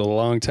one, it was a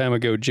long time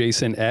ago,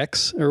 Jason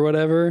X or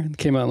whatever. It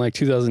came out in like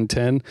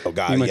 2010. Oh,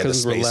 God, Me and my yeah, the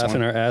cousins were space laughing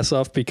one. our ass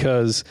off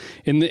because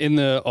in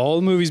the all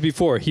the movies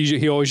before,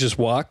 he always just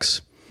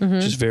walks.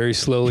 Just very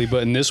slowly,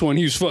 but in this one,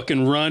 he was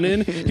fucking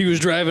running. He was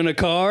driving a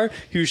car.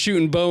 He was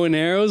shooting bow and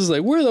arrows.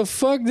 Like, where the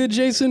fuck did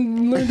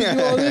Jason learn to do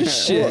all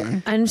this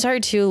shit? I'm sorry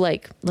too.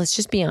 Like, let's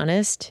just be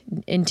honest.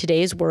 In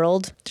today's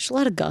world, there's a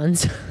lot of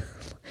guns.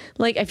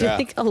 Like, I feel Yeah.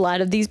 like a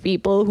lot of these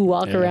people who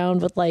walk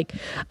around with like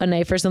a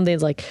knife or something,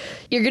 it's like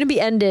you're gonna be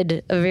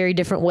ended a very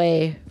different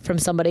way from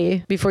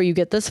somebody before you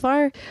get this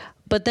far.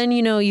 But then,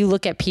 you know, you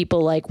look at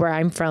people like where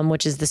I'm from,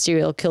 which is the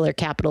serial killer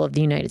capital of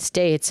the United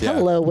States. Yeah.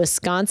 Hello,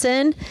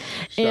 Wisconsin.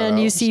 And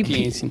you out, see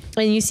Wisconsin.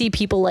 and you see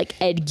people like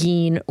Ed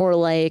Gein or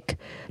like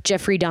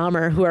Jeffrey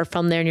Dahmer who are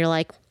from there, and you're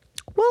like,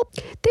 well,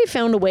 they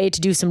found a way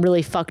to do some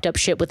really fucked up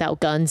shit without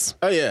guns.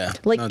 Oh yeah,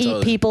 Like No, eat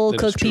totally. people, That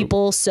is cook true.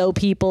 people, sew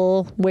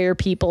people, wear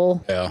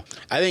people. Yeah,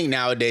 I think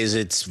nowadays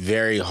it's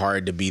very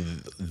hard to be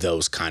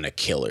those kind of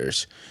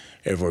killers,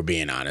 if we're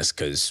being honest,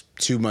 because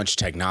too much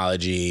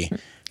technology.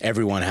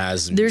 Everyone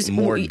has There's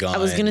more guns. I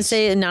was gonna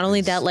say, not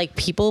only that, like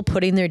people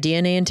putting their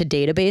DNA into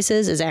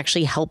databases is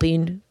actually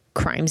helping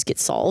crimes get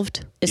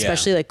solved,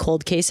 especially like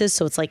cold cases.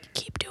 So it's like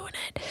keep doing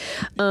it,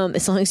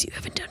 as long as you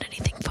haven't done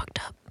anything fucked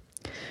up.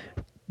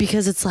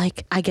 Because it's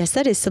like, I guess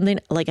that is something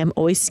like I'm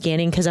always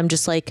scanning because I'm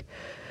just like,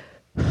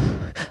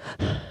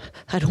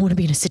 I don't want to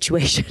be in a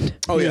situation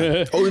Oh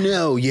yeah. Oh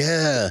no.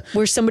 Yeah.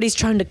 where somebody's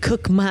trying to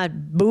cook my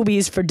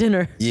boobies for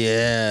dinner.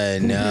 Yeah.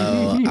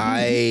 No.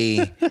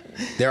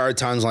 There are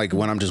times like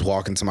when I'm just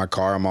walking to my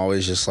car, I'm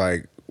always just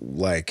like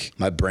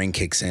my brain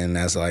kicks in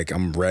as like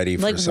I'm ready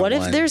for Like, someone.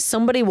 what if there's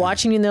somebody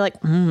watching you and they're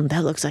like,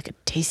 that looks like a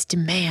tasty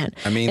man.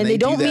 I mean, and they they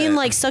don't do mean that.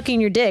 like sucking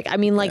your dick. I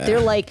mean, like, they're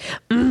like,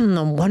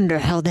 I wonder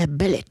how that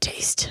belly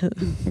tastes.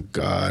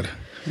 God.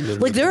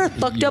 Like, there are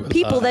fucked up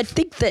people that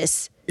think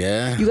this.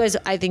 Yeah. You guys,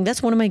 I think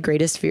that's one of my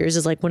greatest fears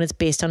is like when it's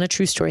based on a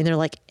true story and they're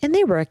like, and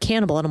they were a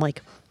cannibal. And I'm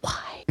like, why?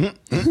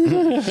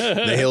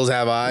 The Hills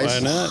Have Eyes. Why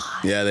not?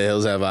 Yeah, The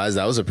Hills Have Eyes.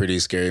 That was a pretty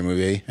scary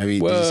movie. Did you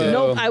see that?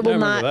 Nope, I will I remember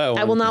not.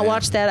 that I will one. not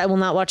watch that. I will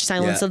not watch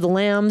Silence Yeah. of the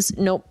Lambs.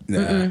 Nope. I will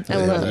Yeah.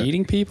 not.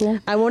 Eating people?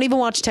 I won't even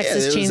watch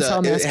Texas it was, Chainsaw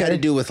it Massacre. had to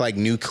do with like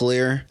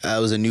nuclear.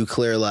 It was a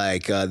nuclear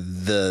like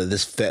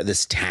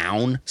this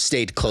town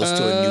stayed close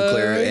to a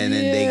nuclear, and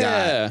then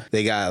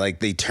yeah.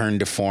 they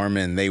turned to form,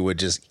 and they would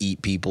just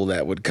eat people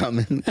that would come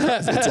in.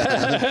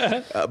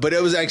 But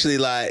it was actually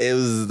like it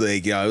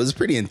was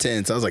pretty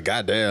intense. I was like,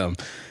 God damn,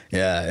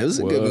 yeah, it was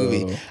a good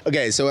movie.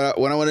 Okay, so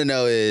what I want to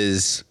know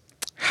is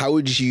how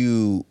would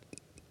you?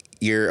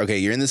 You're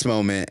in this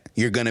moment.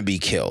 You're gonna be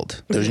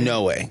killed. There's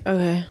no way.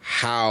 Okay.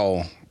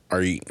 How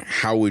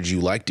would you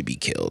like to be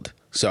killed?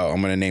 So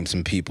I'm gonna name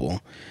some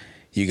people.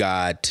 You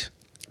got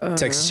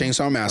Texas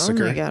Chainsaw Oh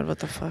Massacre. my God, what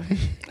the fuck?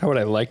 How would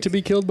I like to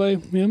be killed by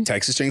him?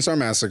 Texas Chainsaw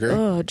Massacre.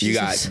 Oh, you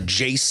Jesus. got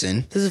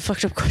Jason This is a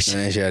fucked up question.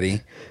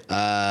 Machete.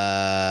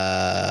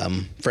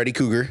 Freddy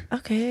Krueger.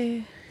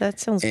 Okay. That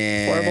sounds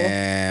horrible.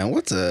 And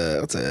what's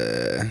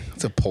a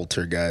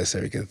poltergeist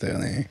that we can throw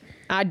in there?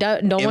 I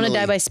don't want to Emily.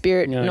 die by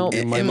spirit. Yeah, Nope.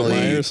 Michael Emily.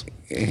 Myers.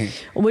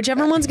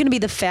 Whichever one's going to be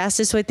the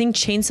fastest. So I think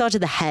chainsaw to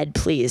the head,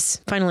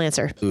 please. Final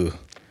answer. Ooh.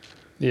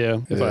 Yeah,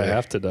 if I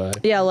have to die.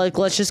 Yeah, like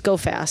let's just go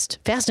fast.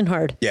 Fast and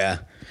hard. Yeah.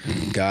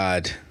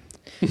 God.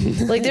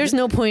 Like there's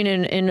no point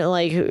in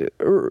like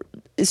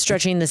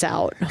stretching this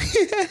out.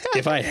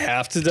 If I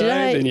have to Did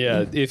die, I- then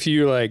yeah. If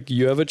you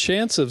have a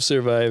chance of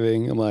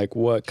surviving, I'm like,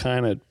 what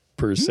kind of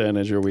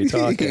percentage are we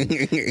talking?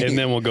 And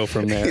then we'll go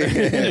from there.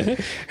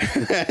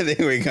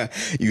 There we go.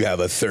 You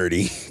have a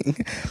 30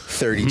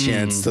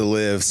 chance to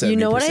live, 70% You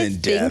know what I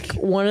death. think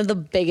one of the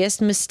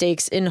biggest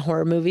mistakes in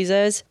horror movies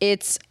is?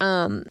 It's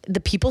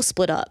the people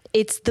split up.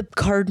 It's the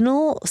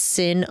cardinal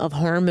sin of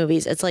horror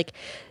movies. It's like,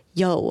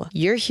 yo,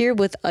 you're here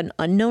with an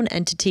unknown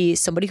entity,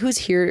 somebody who's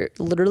here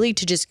literally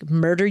to just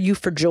murder you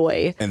for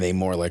joy. And they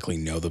more likely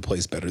know the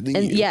place better than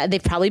And you. yeah,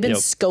 they've probably been Yep.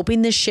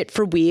 scoping this shit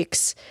for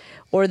weeks.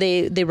 Or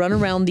they run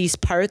around these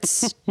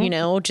parts,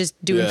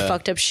 just doing Yeah.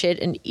 fucked up shit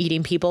and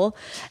eating people.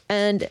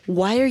 And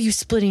why are you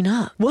splitting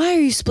up? Why are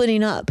you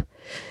splitting up?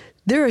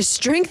 There is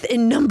strength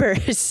in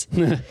numbers.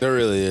 There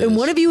really is. And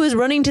one of you is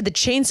running to the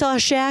chainsaw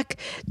shack.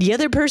 The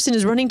other person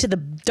is running to the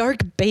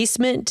dark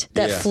basement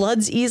that Yeah.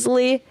 floods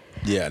easily.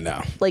 Yeah,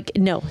 no. Like,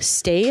 no,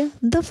 stay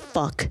the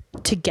fuck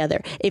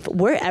together. If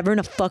we're ever in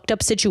a fucked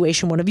up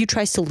situation, one of you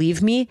tries to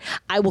leave me,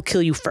 I will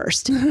kill you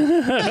first.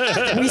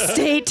 We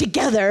stay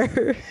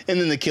together. And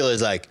then the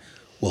killer's like,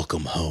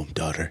 welcome home,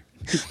 daughter.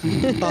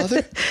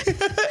 Father?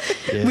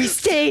 We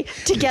stay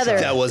together.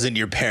 That wasn't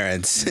your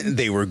parents.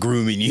 They were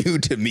grooming you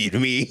to meet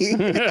me.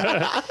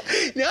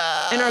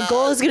 And our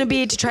goal is going to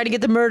be to try to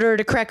get the murderer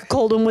to crack a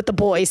cold one with the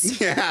boys.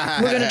 We're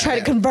going to try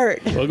to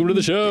convert. Welcome to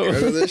the show.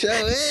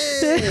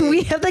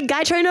 We have the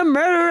guy trying to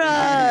murder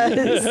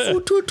us.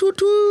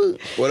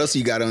 What else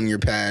you got on your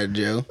pad,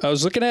 Joe? I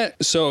was looking at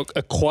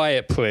A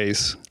Quiet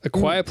Place. A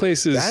Quiet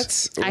Place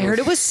is I heard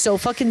it was so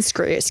fucking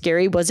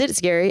scary. Was it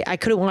scary? I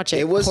couldn't watch it.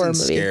 It wasn't Horror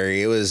movie.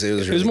 scary. It was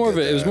really more of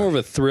good, a it was more of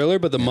a thriller,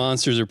 but the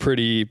monsters are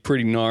pretty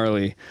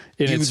gnarly.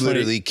 And You it's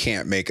literally funny.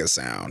 can't make a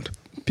sound.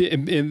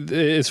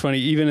 It's funny,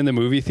 even in the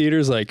movie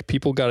theaters, like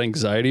people got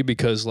anxiety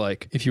because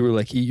like if you were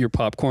like eat your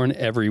popcorn,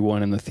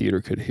 everyone in the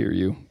theater could hear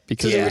you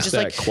because Yeah. it They were was just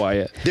that like-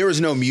 quiet. There was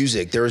no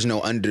music. There was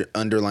no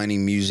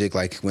underlining music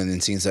like when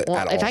in scenes at Well,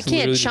 all. if I can't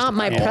Literally just chomp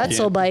my at all.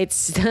 pretzel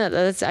bites,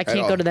 I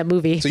can't go to that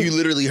movie. So you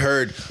literally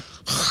heard.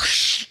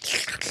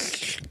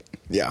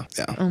 Yeah.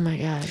 Oh my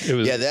god. It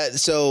was Yeah, that.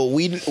 So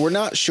we're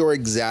not sure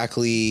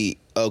exactly.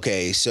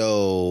 Okay,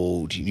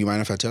 so do you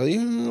mind if I tell you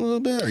a little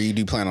bit, or you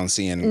do plan on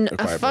seeing A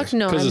Quiet Fuck Place?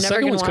 no, I'm because never the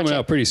second gonna one's watch coming it.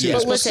 out pretty soon. Yeah.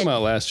 It's But supposed to come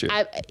out last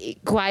year.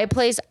 Quiet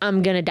Place,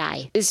 I'm gonna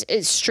die. It's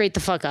straight the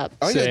fuck up.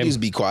 All you gotta Same. do is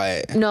be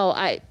quiet. No,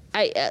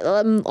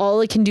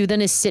 all I can do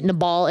then is sit in a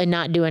ball and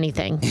not do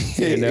anything.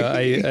 You know,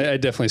 I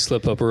definitely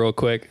slip up real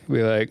quick.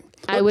 Be like,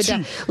 I would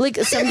like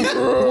some.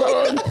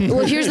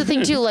 Well, here's the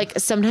thing too. Like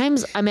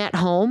sometimes I'm at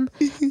home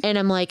and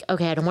I'm like,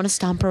 okay, I don't want to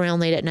stomp around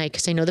late at night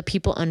because I know the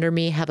people under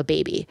me have a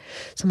baby.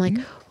 So I'm like,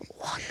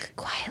 walk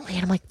quietly,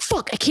 and I'm like,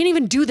 fuck, I can't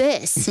even do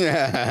this.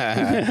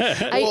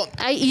 I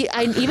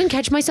even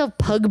catch myself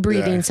pug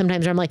breathing Yeah.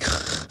 sometimes. Where I'm like,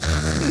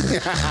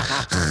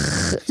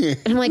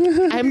 and I'm like,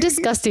 I'm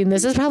disgusting.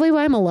 This is probably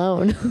why I'm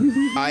alone.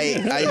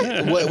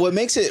 What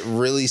makes it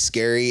really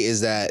scary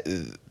is that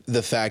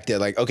the fact that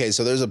like, okay,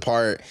 so there's a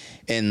part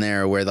in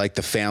there where like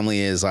the family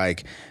is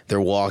like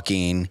they're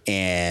walking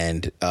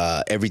and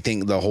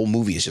everything, the whole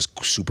movie is just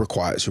super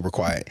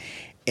quiet.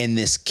 And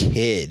this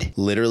kid,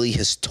 literally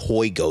his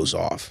toy goes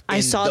off. I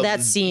And saw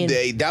that scene.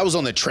 That was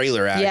on the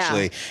trailer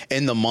actually.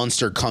 And the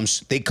monster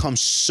they come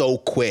so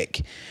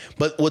quick.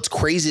 But what's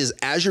crazy is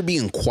as you're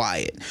being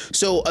quiet.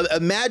 So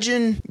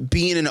imagine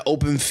being in an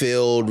open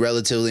field,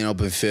 relatively an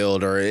open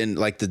field, or in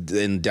like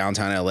in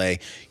downtown LA.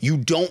 You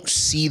don't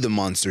see the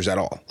monsters at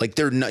all. Like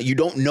you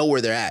don't know where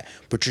they're at,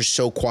 but you're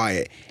so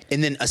quiet.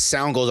 And then a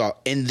sound goes off,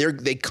 and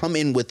they come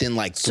in within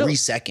like 3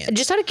 seconds.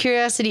 Just out of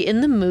curiosity,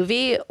 in the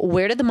movie,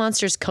 where did the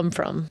monsters come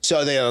from?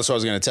 So that's what I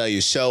was gonna tell you.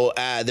 So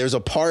there's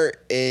a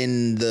part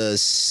in the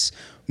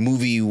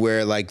movie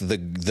where like the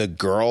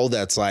girl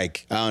that's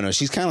like, I don't know,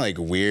 she's kind of like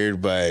weird,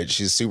 but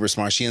she's super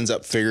smart. She ends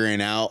up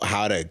figuring out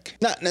how to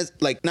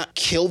not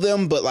kill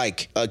them, but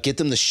like get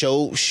them to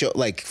show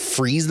like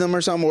freeze them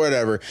or something or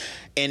whatever.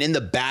 And in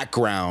the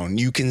background,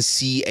 you can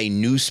see a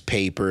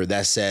newspaper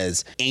that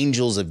says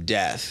Angels of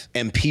Death,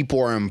 and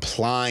people are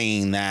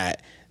implying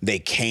that they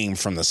came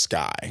from the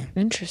sky.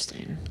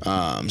 Interesting.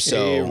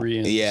 So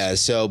Arians. yeah,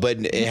 but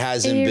it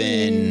hasn't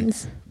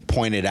Arians. been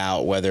pointed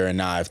out whether or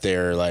not if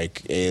they're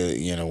like,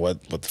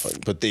 what the fuck.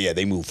 But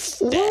they move.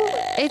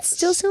 It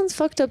still sounds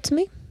fucked up to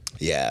me.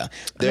 Yeah,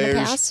 gonna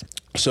pass.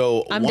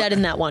 So I'm dead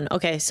in that one.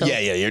 Okay, so Yeah,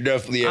 you're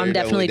definitely. I'm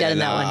definitely dead in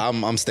that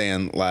one. I'm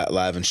staying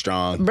live and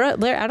strong.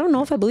 Blair, I don't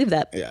know if I believe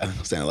that. Yeah,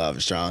 I'm staying live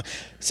and strong.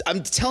 So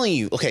I'm telling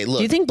you. Okay, look.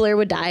 Do you think Blair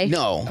would die?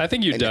 No, I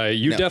think you die.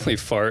 You no. definitely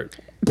fart.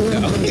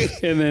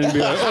 And then be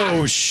like,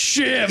 oh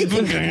shit. No,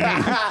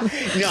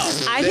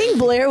 I think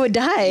Blair would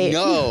die.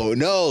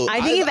 no.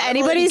 I think if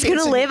anybody's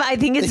gonna live, I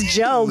think it's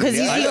Joe because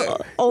he's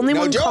the only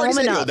one Joe already calm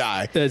said he'll enough.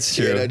 die. That's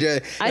true. Yeah, Joe-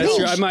 I That's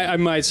think true. I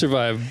might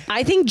survive.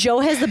 I think Joe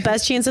has the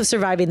best chance of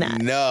surviving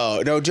that.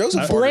 No, Joe's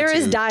a Blair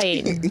is fortitude.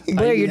 dying.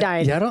 Blair, you're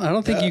dying. Yeah, I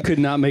don't think you could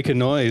not make a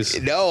noise.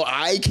 No,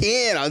 I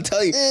can. I'll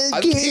tell you.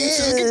 I've came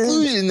to the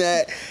conclusion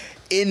that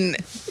in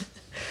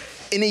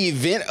the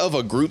event of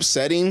a group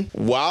setting,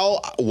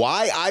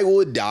 why I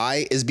would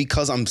die is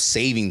because I'm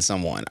saving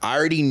someone. I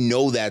already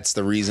know that's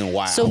the reason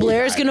why. So I would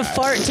Blair's die. gonna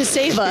fart to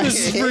save This us.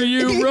 is for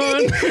you,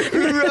 run.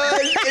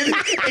 Run.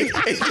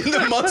 And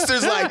the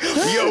monster's like,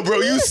 yo, bro,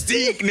 you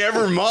stink.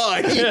 Never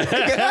mind.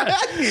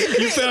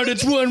 You found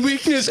its one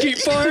weakness. Keep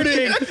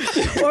farting.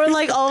 Or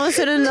like all of a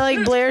sudden,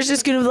 like Blair's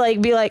just gonna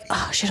like be like,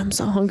 oh shit, I'm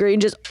so hungry,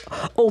 and just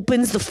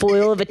opens the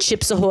foil of a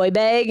Chips Ahoy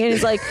bag, and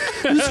he's like,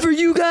 this is for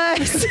you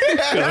guys.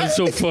 God, I'm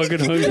so fucking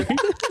hungry.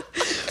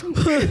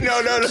 No.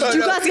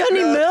 You guys got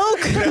any milk?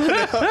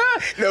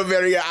 No,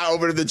 better yet, I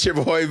open up the Chip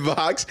Ahoy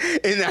box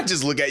and I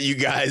just look at you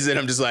guys and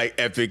I'm just like,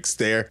 epic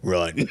stare,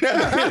 run. And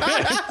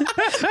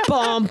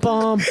Bum,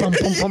 bum, bum,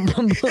 bum, bum,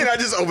 bum, bum. I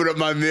just open up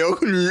my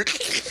milk.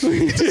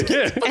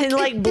 And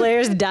like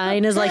Blair's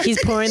dying as like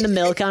he's pouring the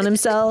milk on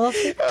himself.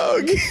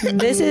 Okay.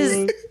 This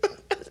is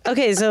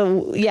Okay,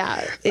 so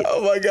yeah.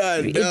 Oh my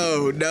God.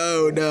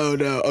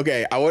 No.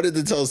 Okay. I wanted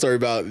to tell a story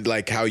about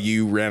like how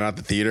you ran out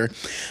the theater.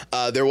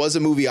 There was a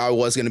movie I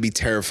was going to be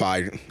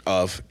terrified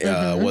of,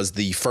 was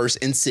the first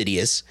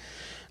Insidious.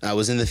 I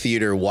was in the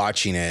theater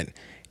watching it.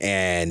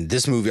 And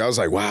this movie, I was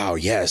like, wow,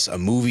 yes, a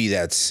movie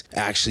that's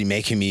actually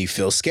making me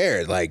feel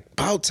scared. Like,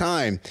 about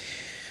time.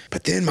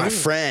 But then my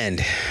friend,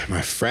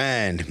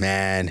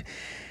 man,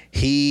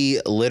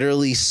 he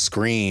literally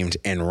screamed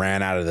and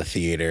ran out of the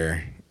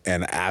theater.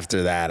 And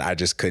after that, I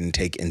just couldn't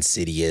take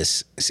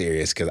Insidious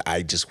serious because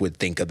I just would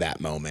think of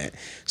that moment.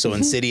 So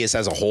Insidious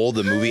as a whole,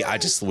 the movie, I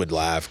just would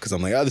laugh because I'm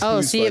like, oh, this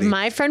movie's see, funny. if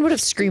my friend would have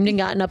screamed and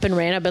gotten up and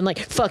ran, I've been like,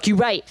 fuck you,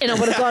 right. And I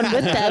would have gone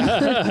with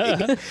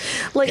them.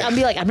 I'd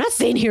be like, I'm not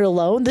staying here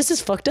alone. This is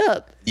fucked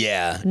up.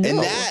 Yeah. No. And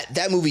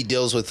that movie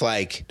deals with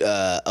like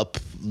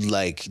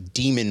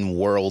demon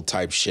world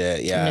type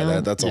shit. Yeah,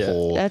 No. that's a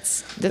whole.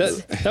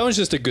 That one's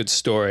just a good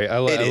story. I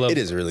love it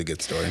is a really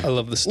good story. I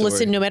love the story.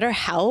 Listen, no matter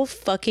how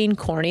fucking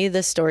corny the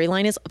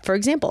storyline is, for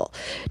example,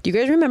 do you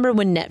guys remember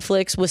when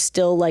Netflix was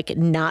still like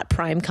not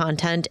prime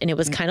content and it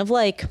was kind of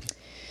like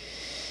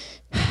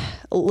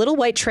a little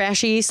white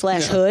trashy /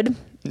 hood?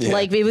 Yeah.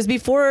 Like it was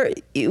before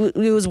it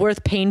was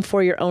worth paying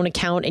for your own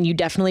account and you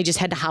definitely just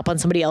had to hop on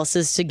somebody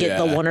else's to get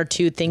the one or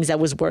two things that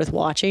was worth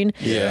watching.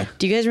 Yeah.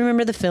 Do you guys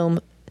remember the film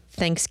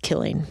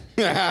Thanksgiving?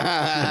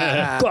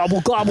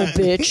 Gobble, gobble,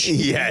 bitch.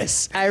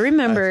 Yes. I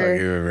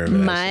remember,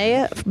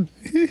 that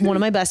one of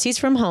my besties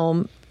from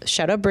home.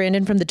 Shout out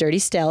Brandon from the Dirty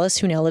Stallus,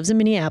 who now lives in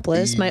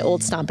Minneapolis, my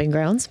old stomping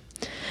grounds.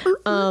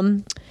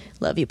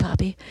 Love you,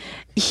 Poppy.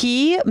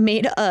 He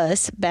made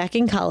us back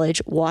in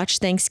college watch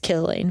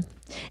Thanksgiving.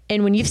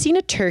 And when you've seen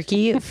a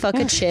turkey fuck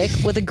a chick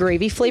with a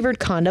gravy flavored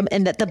condom,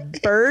 and that the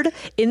bird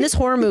in this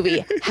horror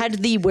movie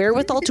had the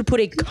wherewithal to put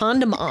a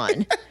condom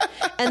on,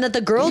 and that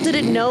the girl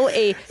didn't know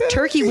a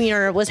turkey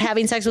wiener was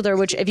having sex with her,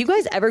 which if you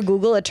guys ever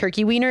Google a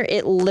turkey wiener,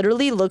 it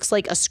literally looks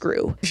like a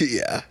screw.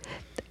 Yeah.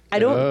 I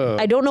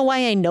don't know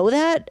why I know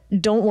that.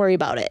 Don't worry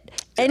about it.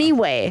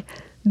 Anyway,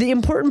 the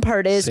important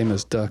part is same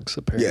as ducks,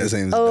 apparently. Yeah,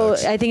 same as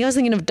ducks. I think I was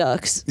thinking of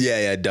ducks.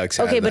 Yeah,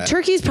 ducks. Okay, but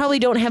turkeys probably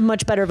don't have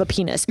much better of a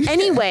penis.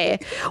 Anyway,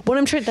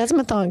 that's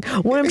my thong.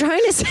 What I'm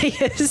trying to say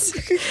is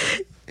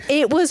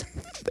it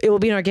will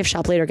be in our gift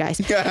shop later, guys.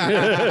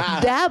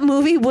 That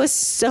movie was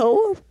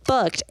so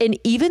fucked. And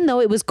even though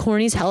it was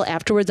corny as hell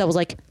afterwards, I was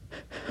like,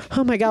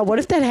 oh my God, what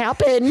if that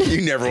happened?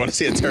 You never want to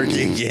see a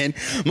turkey again.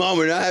 Mom,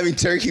 we're not having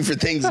turkey for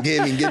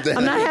Thanksgiving. Get that.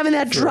 I'm not having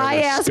that dry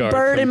ass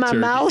bird in my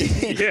mouth.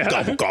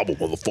 Gobble, gobble,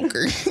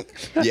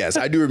 motherfucker. Yes,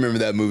 I do remember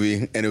that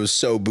movie, and it was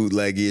so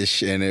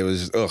bootleggish, and it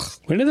was, ugh.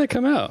 When did that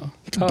come out?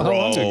 How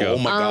long ago? Oh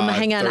my God.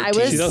 Hang on,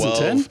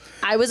 2010?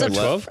 I was a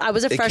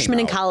It freshman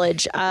came in out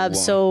college.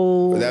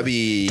 So that'd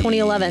be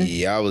 2011.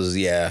 Yeah,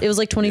 It was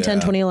like 2010,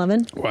 Yeah.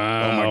 2011.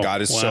 Wow. Oh my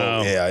God,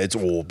 it's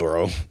old,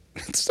 bro.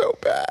 It's so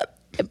bad.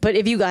 But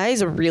if you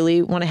guys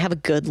really want to have a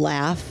good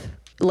laugh,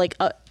 like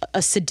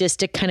a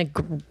sadistic kind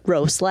of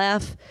gross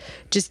laugh,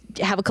 just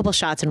have a couple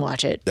shots and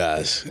watch it.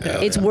 Does.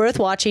 It's worth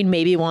watching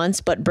maybe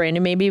once, but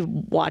Brandon maybe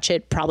watch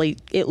it probably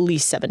at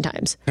least 7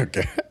 times.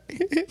 Okay.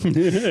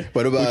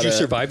 What about Would you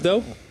survive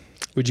though?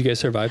 Would you guys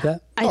survive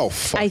that?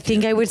 I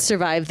think I would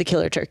survive the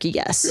killer turkey,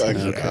 yes.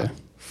 Okay.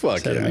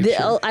 Fuck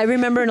yeah. I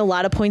remember in a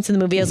lot of points in the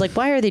movie, I was like,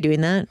 why are they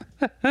doing that?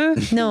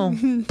 No,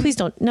 please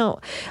don't. No.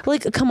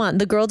 Like, come on.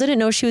 The girl didn't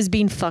know she was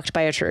being fucked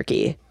by a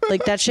turkey.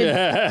 Like,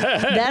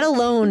 that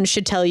alone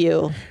should tell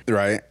you.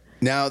 Right.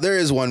 Now, there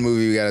is one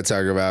movie we got to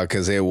talk about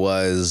because it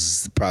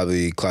was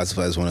probably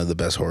classified as one of the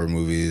best horror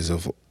movies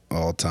of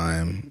all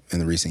time in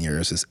the recent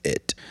years. Is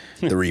It,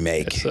 the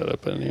remake. Set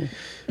up in here.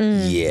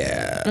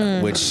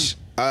 Yeah. Which,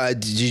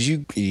 did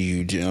you,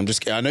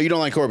 I know you don't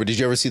like horror, but did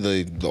you ever see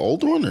the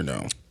old one or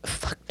no?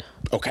 Fuck no.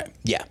 Okay.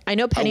 Yeah. I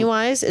know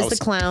Pennywise is the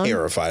clown.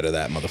 Terrified of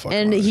that motherfucker.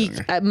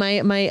 And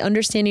my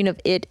understanding of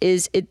it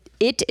is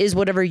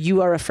whatever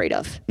you are afraid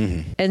of.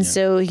 Mm-hmm. And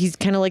so he's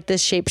kind of like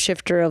this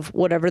shapeshifter of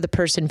whatever the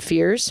person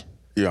fears.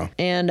 Yeah.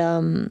 And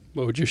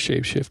what would your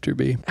shapeshifter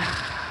be?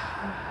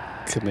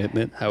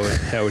 Commitment. How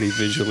would he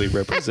visually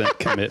represent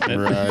commitment?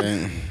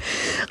 Right.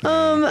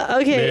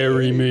 Okay.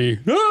 Marry me.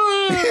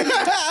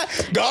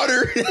 Got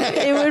her.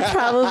 It would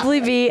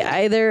probably be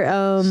either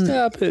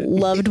Stop it.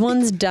 loved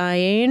ones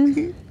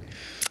dying.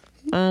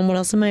 What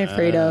else am I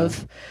afraid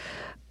of?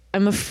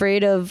 I'm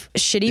afraid of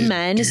shitty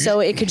men, so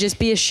it could just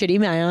be a shitty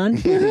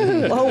man.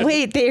 Oh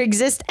wait, they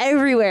exist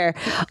everywhere.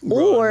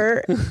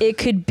 Or it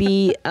could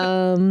be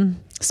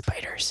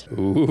spiders.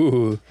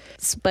 Ooh.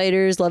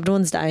 Spiders, loved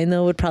ones dying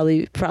though would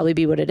probably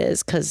be what it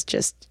is, because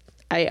just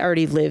I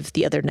already lived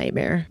the other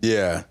nightmare.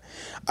 Yeah.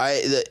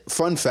 The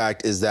fun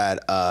fact is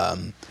that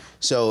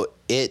so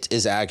it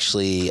is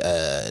actually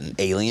an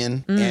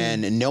alien,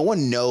 and no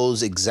one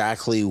knows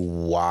exactly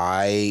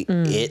why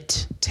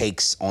it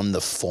takes on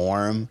the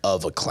form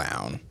of a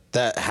clown.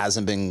 That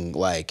hasn't been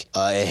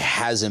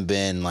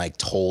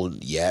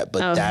told yet,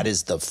 but that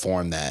is the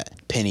form that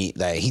he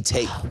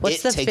takes.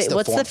 What's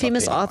the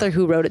famous author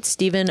who wrote it?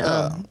 Stephen.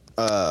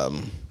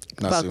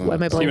 Not Fuck, what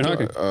am I Stephen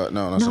blanking? Hawking.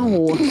 No.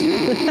 No.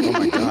 Oh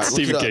my God.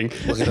 Stephen Look it King.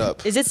 up. Look it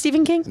up. Is it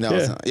Stephen King? No,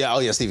 it's not. Yeah. Oh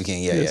yeah, Stephen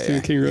King. Yeah.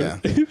 Stephen King wrote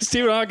it.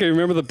 Stephen Hawking,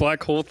 remember the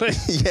black hole thing?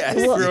 Yeah.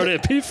 He wrote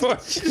it before.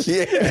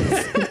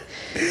 Yeah.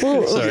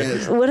 Well,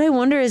 Sorry. what I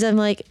wonder is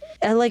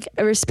I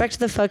respect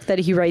the fact that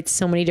he writes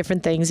so many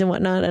different things and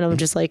whatnot, and I'm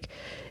just like,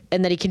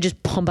 and that he can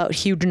just pump out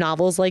huge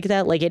novels like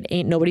that, like it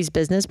ain't nobody's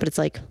business. But it's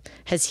like,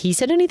 has he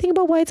said anything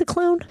about why it's a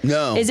clown?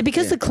 No. Is it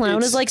because the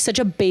clown is like such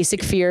a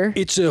basic fear?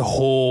 It's a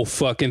whole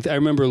fucking. I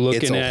remember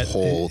looking a at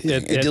whole thing.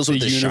 at, It at deals the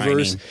with The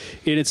universe, Shining.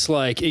 and it's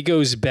like it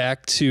goes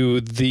back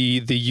to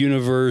the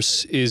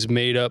universe is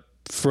made up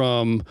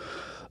from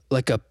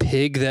like a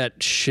pig that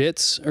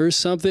shits or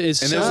something.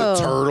 It's And so, there's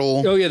a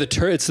turtle. oh yeah,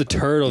 it's the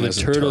turtle. The There's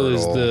a turtle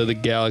is turtle. the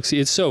galaxy.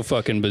 It's so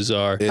fucking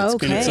bizarre. It's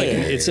And it's like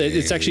Okay.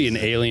 it's actually an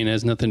alien. It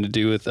has nothing to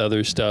do with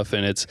other stuff,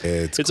 and it's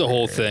a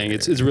whole thing.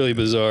 It's really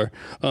bizarre.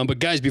 But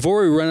guys,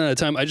 before we run out of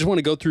time, I just want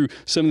to go through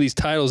some of these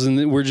titles, and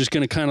then we're just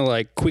gonna kind of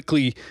like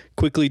quickly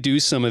do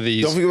some of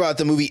these. Don't forget about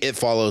the movie It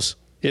Follows.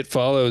 It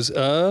follows.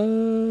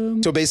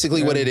 So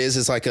basically, what it is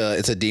it's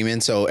a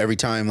demon. So every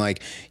time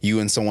like you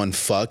and someone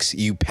fucks,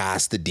 you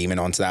pass the demon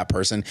onto that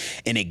person,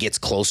 and it gets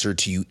closer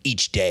to you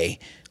each day.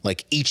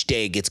 Like each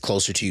day it gets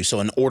closer to you.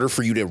 So in order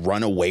for you to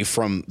run away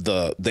from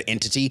the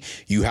entity,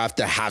 you have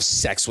to have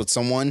sex with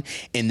someone,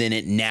 and then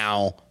it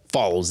now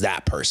follows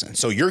that person.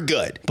 So you're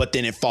good, but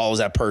then it follows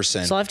that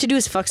person. So all I have to do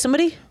is fuck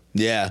somebody?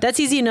 Yeah, That's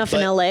easy enough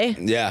in LA.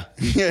 yeah.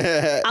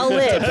 I'll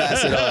live.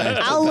 Pass it on.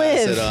 I'll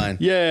Pass live. it on.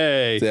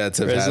 Yay! Yeah,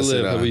 to Res pass it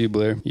live. How on. about you,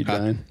 Blair? You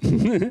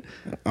dying?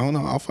 Oh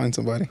no, I'll find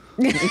somebody.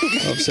 I'll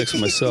have sex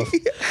with myself.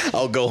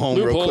 I'll go home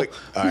real Loophole. quick.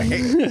 All right,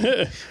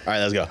 all right,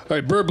 let's go. All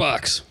right, Bird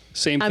Box.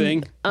 Same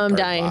thing. I'm Bird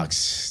dying.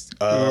 Box.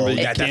 Oh, Remember, you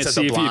yeah, can't that's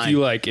see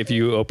blind. if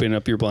you open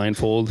up your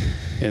blindfold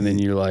and then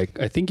you're like,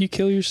 I think you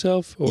kill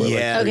yourself. Or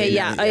Yeah. like, Okay,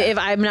 yeah. If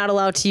I'm not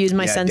allowed to use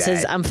my Yeah,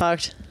 senses, dead. I'm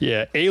fucked.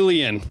 yeah,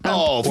 Alien.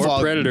 Oh, or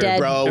fuck. Predator. Dead.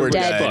 Bro, we're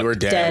Dead. dead. We're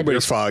dead. Dead. We're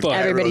fucked.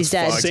 Everybody's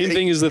dead. fucked. Same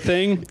thing as the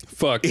Thing.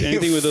 Fucked.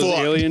 Anything with those Fucked.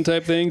 alien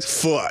type things.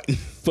 Fucked.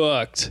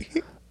 Fucked.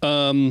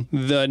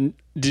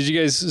 Did you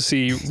guys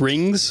see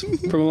Rings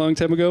from a long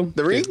time ago?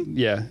 The Ring?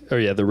 Yeah. Oh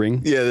yeah, The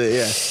Ring.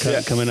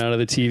 Yeah. Coming out of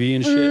the TV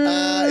and shit.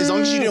 As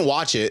long as you didn't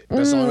watch it,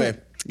 that's the only way.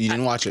 You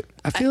didn't watch it.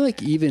 I feel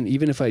like even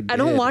if I did, I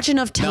don't watch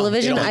enough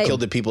television. No, it only I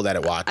killed the people that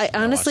it watched. I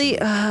honestly,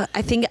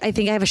 I think I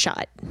have a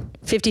shot.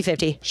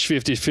 50-50.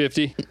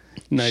 50-50.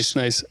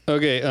 Nice.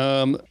 Okay,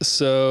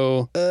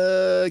 so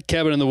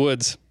Cabin in the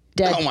Woods.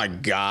 Dead. Oh my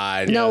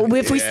god. No,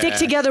 if we Yeah. stick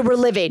together, we're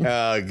living.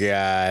 Oh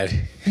god.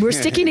 We're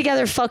sticking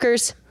together,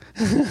 fuckers.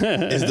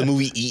 Is the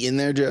movie Eat in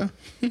there, Joe?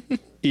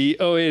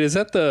 Oh wait, is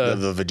that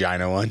The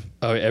vagina one.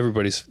 Oh,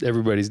 everybody's dead.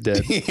 Everybody's dead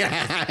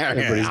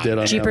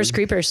on Jeepers that one.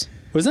 Creepers.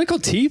 Wasn't that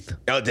called Teeth?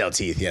 Oh, Del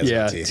Teeth. Yeah,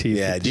 Yeah, Teeth. Teeth.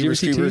 Yeah, Did you ever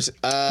Jeepers see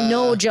Creepers.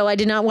 No, Joe, I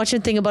did not watch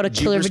anything about a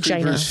killer Jeepers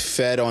vagina. Creepers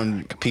fed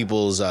on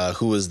people's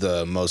who was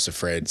the most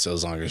afraid. So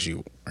as long as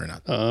you are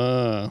not,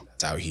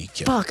 that's how he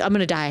killed. Fuck, I'm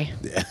gonna die.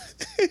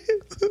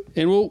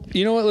 And well,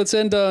 you know what? Let's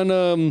end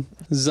on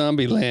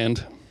Zombie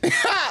Land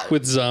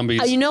with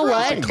zombies. You know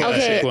what?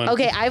 classic one.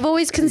 Okay. I've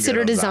always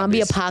considered a old zombie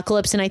zombies.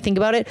 apocalypse, and I think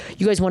about it.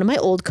 You guys, one of my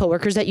old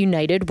coworkers at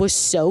United was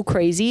so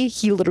crazy.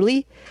 He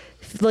literally,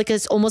 like,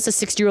 almost a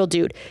 60-year-old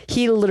dude.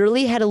 He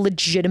literally had a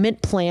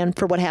legitimate plan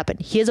for what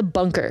happened. He has a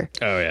bunker.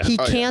 Oh, yeah. He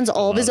cans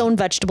all of his own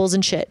vegetables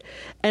and shit.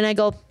 And I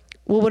go,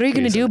 well, what are you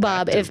going to He's do, an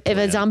Bob, active if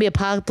a zombie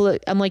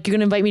apocalypse, I'm like, you're going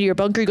to invite me to your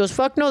bunker? He goes,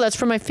 fuck no, that's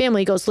for my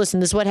family. He goes, listen,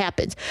 this is what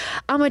happens.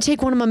 I'm going to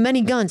take one of my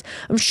many guns.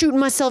 I'm shooting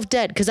myself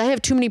dead because I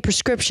have too many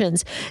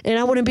prescriptions and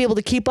I wouldn't be able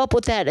to keep up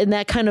with that and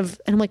that kind of,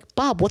 and I'm like,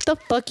 Bob, what the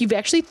fuck? You've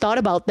actually thought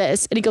about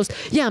this? And he goes,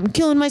 yeah, I'm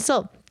killing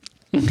myself.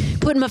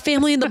 Putting my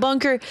family in the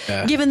bunker,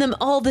 giving them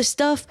all this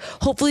stuff.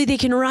 Hopefully they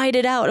can ride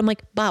it out. I'm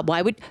like, Bob,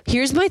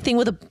 here's my thing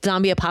with a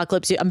zombie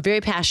apocalypse. I'm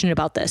very passionate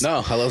about this.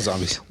 No, I love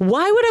zombies.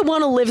 Why would I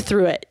want to live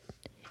through it?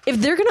 If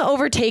they're going to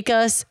overtake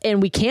us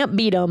and we can't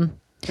beat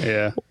them,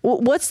 Yeah.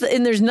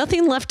 and there's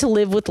nothing left to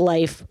live with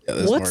life.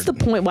 there's What's more.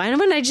 the point? Why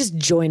don't I just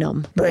join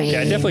them? Yeah, I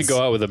definitely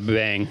go out with a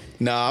bang.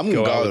 No, I'm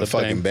gonna go out out with with a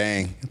a fucking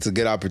bang. It's a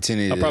good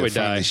opportunity. I'll probably to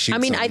finally die. shoot I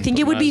mean, I something. think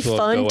it would Might be as well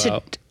fun go to.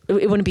 out.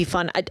 It wouldn't be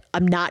fun.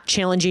 I'm not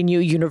challenging you,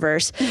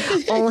 universe.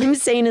 All I'm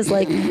saying is,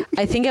 like,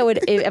 I think I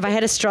would, if I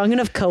had a strong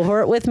enough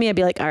cohort with me, I'd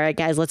be like, all right,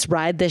 guys, let's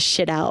ride this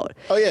shit out.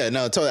 Oh yeah,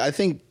 no, totally. I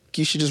think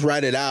you should just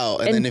ride it out,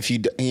 and then if you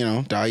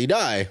die, you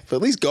die. But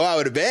at least go out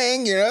with a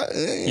bang, you know.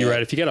 You're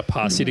right. If you got a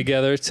posse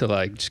together to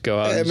like just go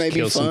out It and may just be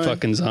kill some fun.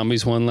 fucking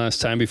zombies one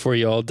last time before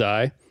you all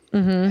die,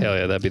 hell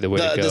yeah, that'd be the way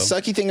to The go.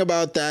 sucky thing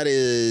about that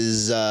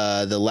is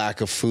the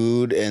lack of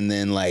food, and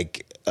then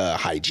like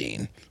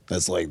hygiene.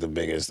 That's like the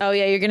biggest. Oh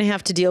yeah, you're gonna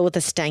have to deal with a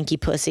stanky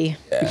pussy.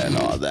 And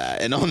all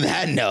that. And on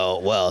that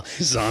note, well,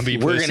 Zombie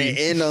we're pussy. gonna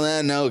end on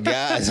that note,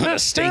 guys, on a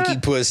stinky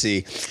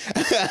pussy.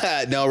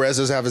 No,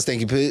 Rezos have a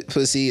stinky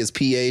pussy. It's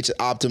pH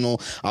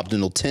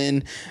optimal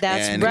 10.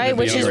 That's And right, it'll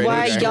which be is on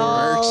why Reddit.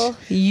 y'all,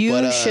 you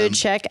But, should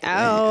check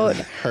out.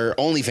 her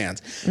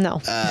OnlyFans.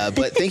 No.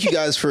 But thank you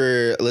guys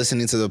for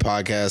listening to the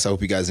podcast. I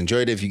hope you guys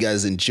enjoyed it. If you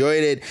guys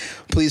enjoyed it,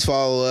 please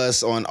follow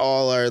us on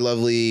all our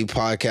lovely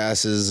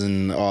podcasts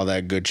and all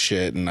that good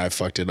shit. And I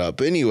fucked it up.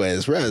 But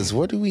anyways, Rez,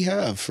 what do we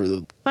have for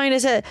the... Find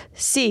us at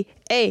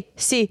CACOWTB_OTA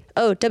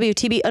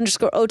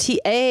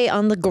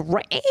on the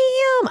gram.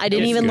 I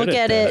didn't even look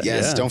at it.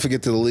 Yes, don't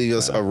forget to leave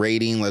us a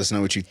rating. Let us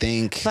know what you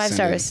think. 5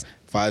 stars.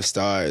 5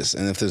 stars.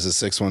 And if there's a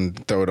 6th one,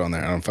 throw it on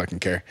there. I don't fucking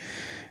care.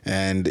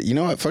 And you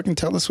know what? Fucking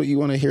tell us what you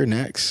want to hear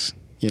next.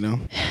 You know?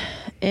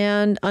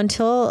 And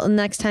until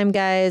next time,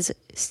 guys,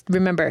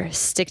 remember,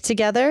 stick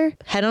together,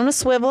 head on a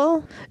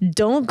swivel,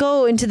 don't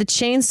go into the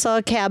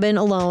chainsaw cabin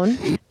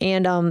alone,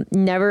 and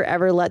never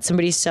ever let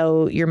somebody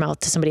sew your mouth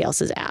to somebody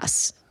else's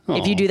ass.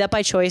 If you do that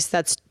by choice,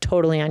 that's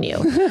totally on you.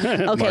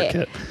 Okay,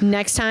 Marquette.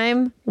 next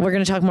time, we're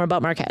going to talk more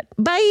about Marquette.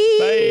 Bye.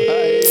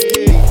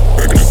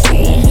 Bye.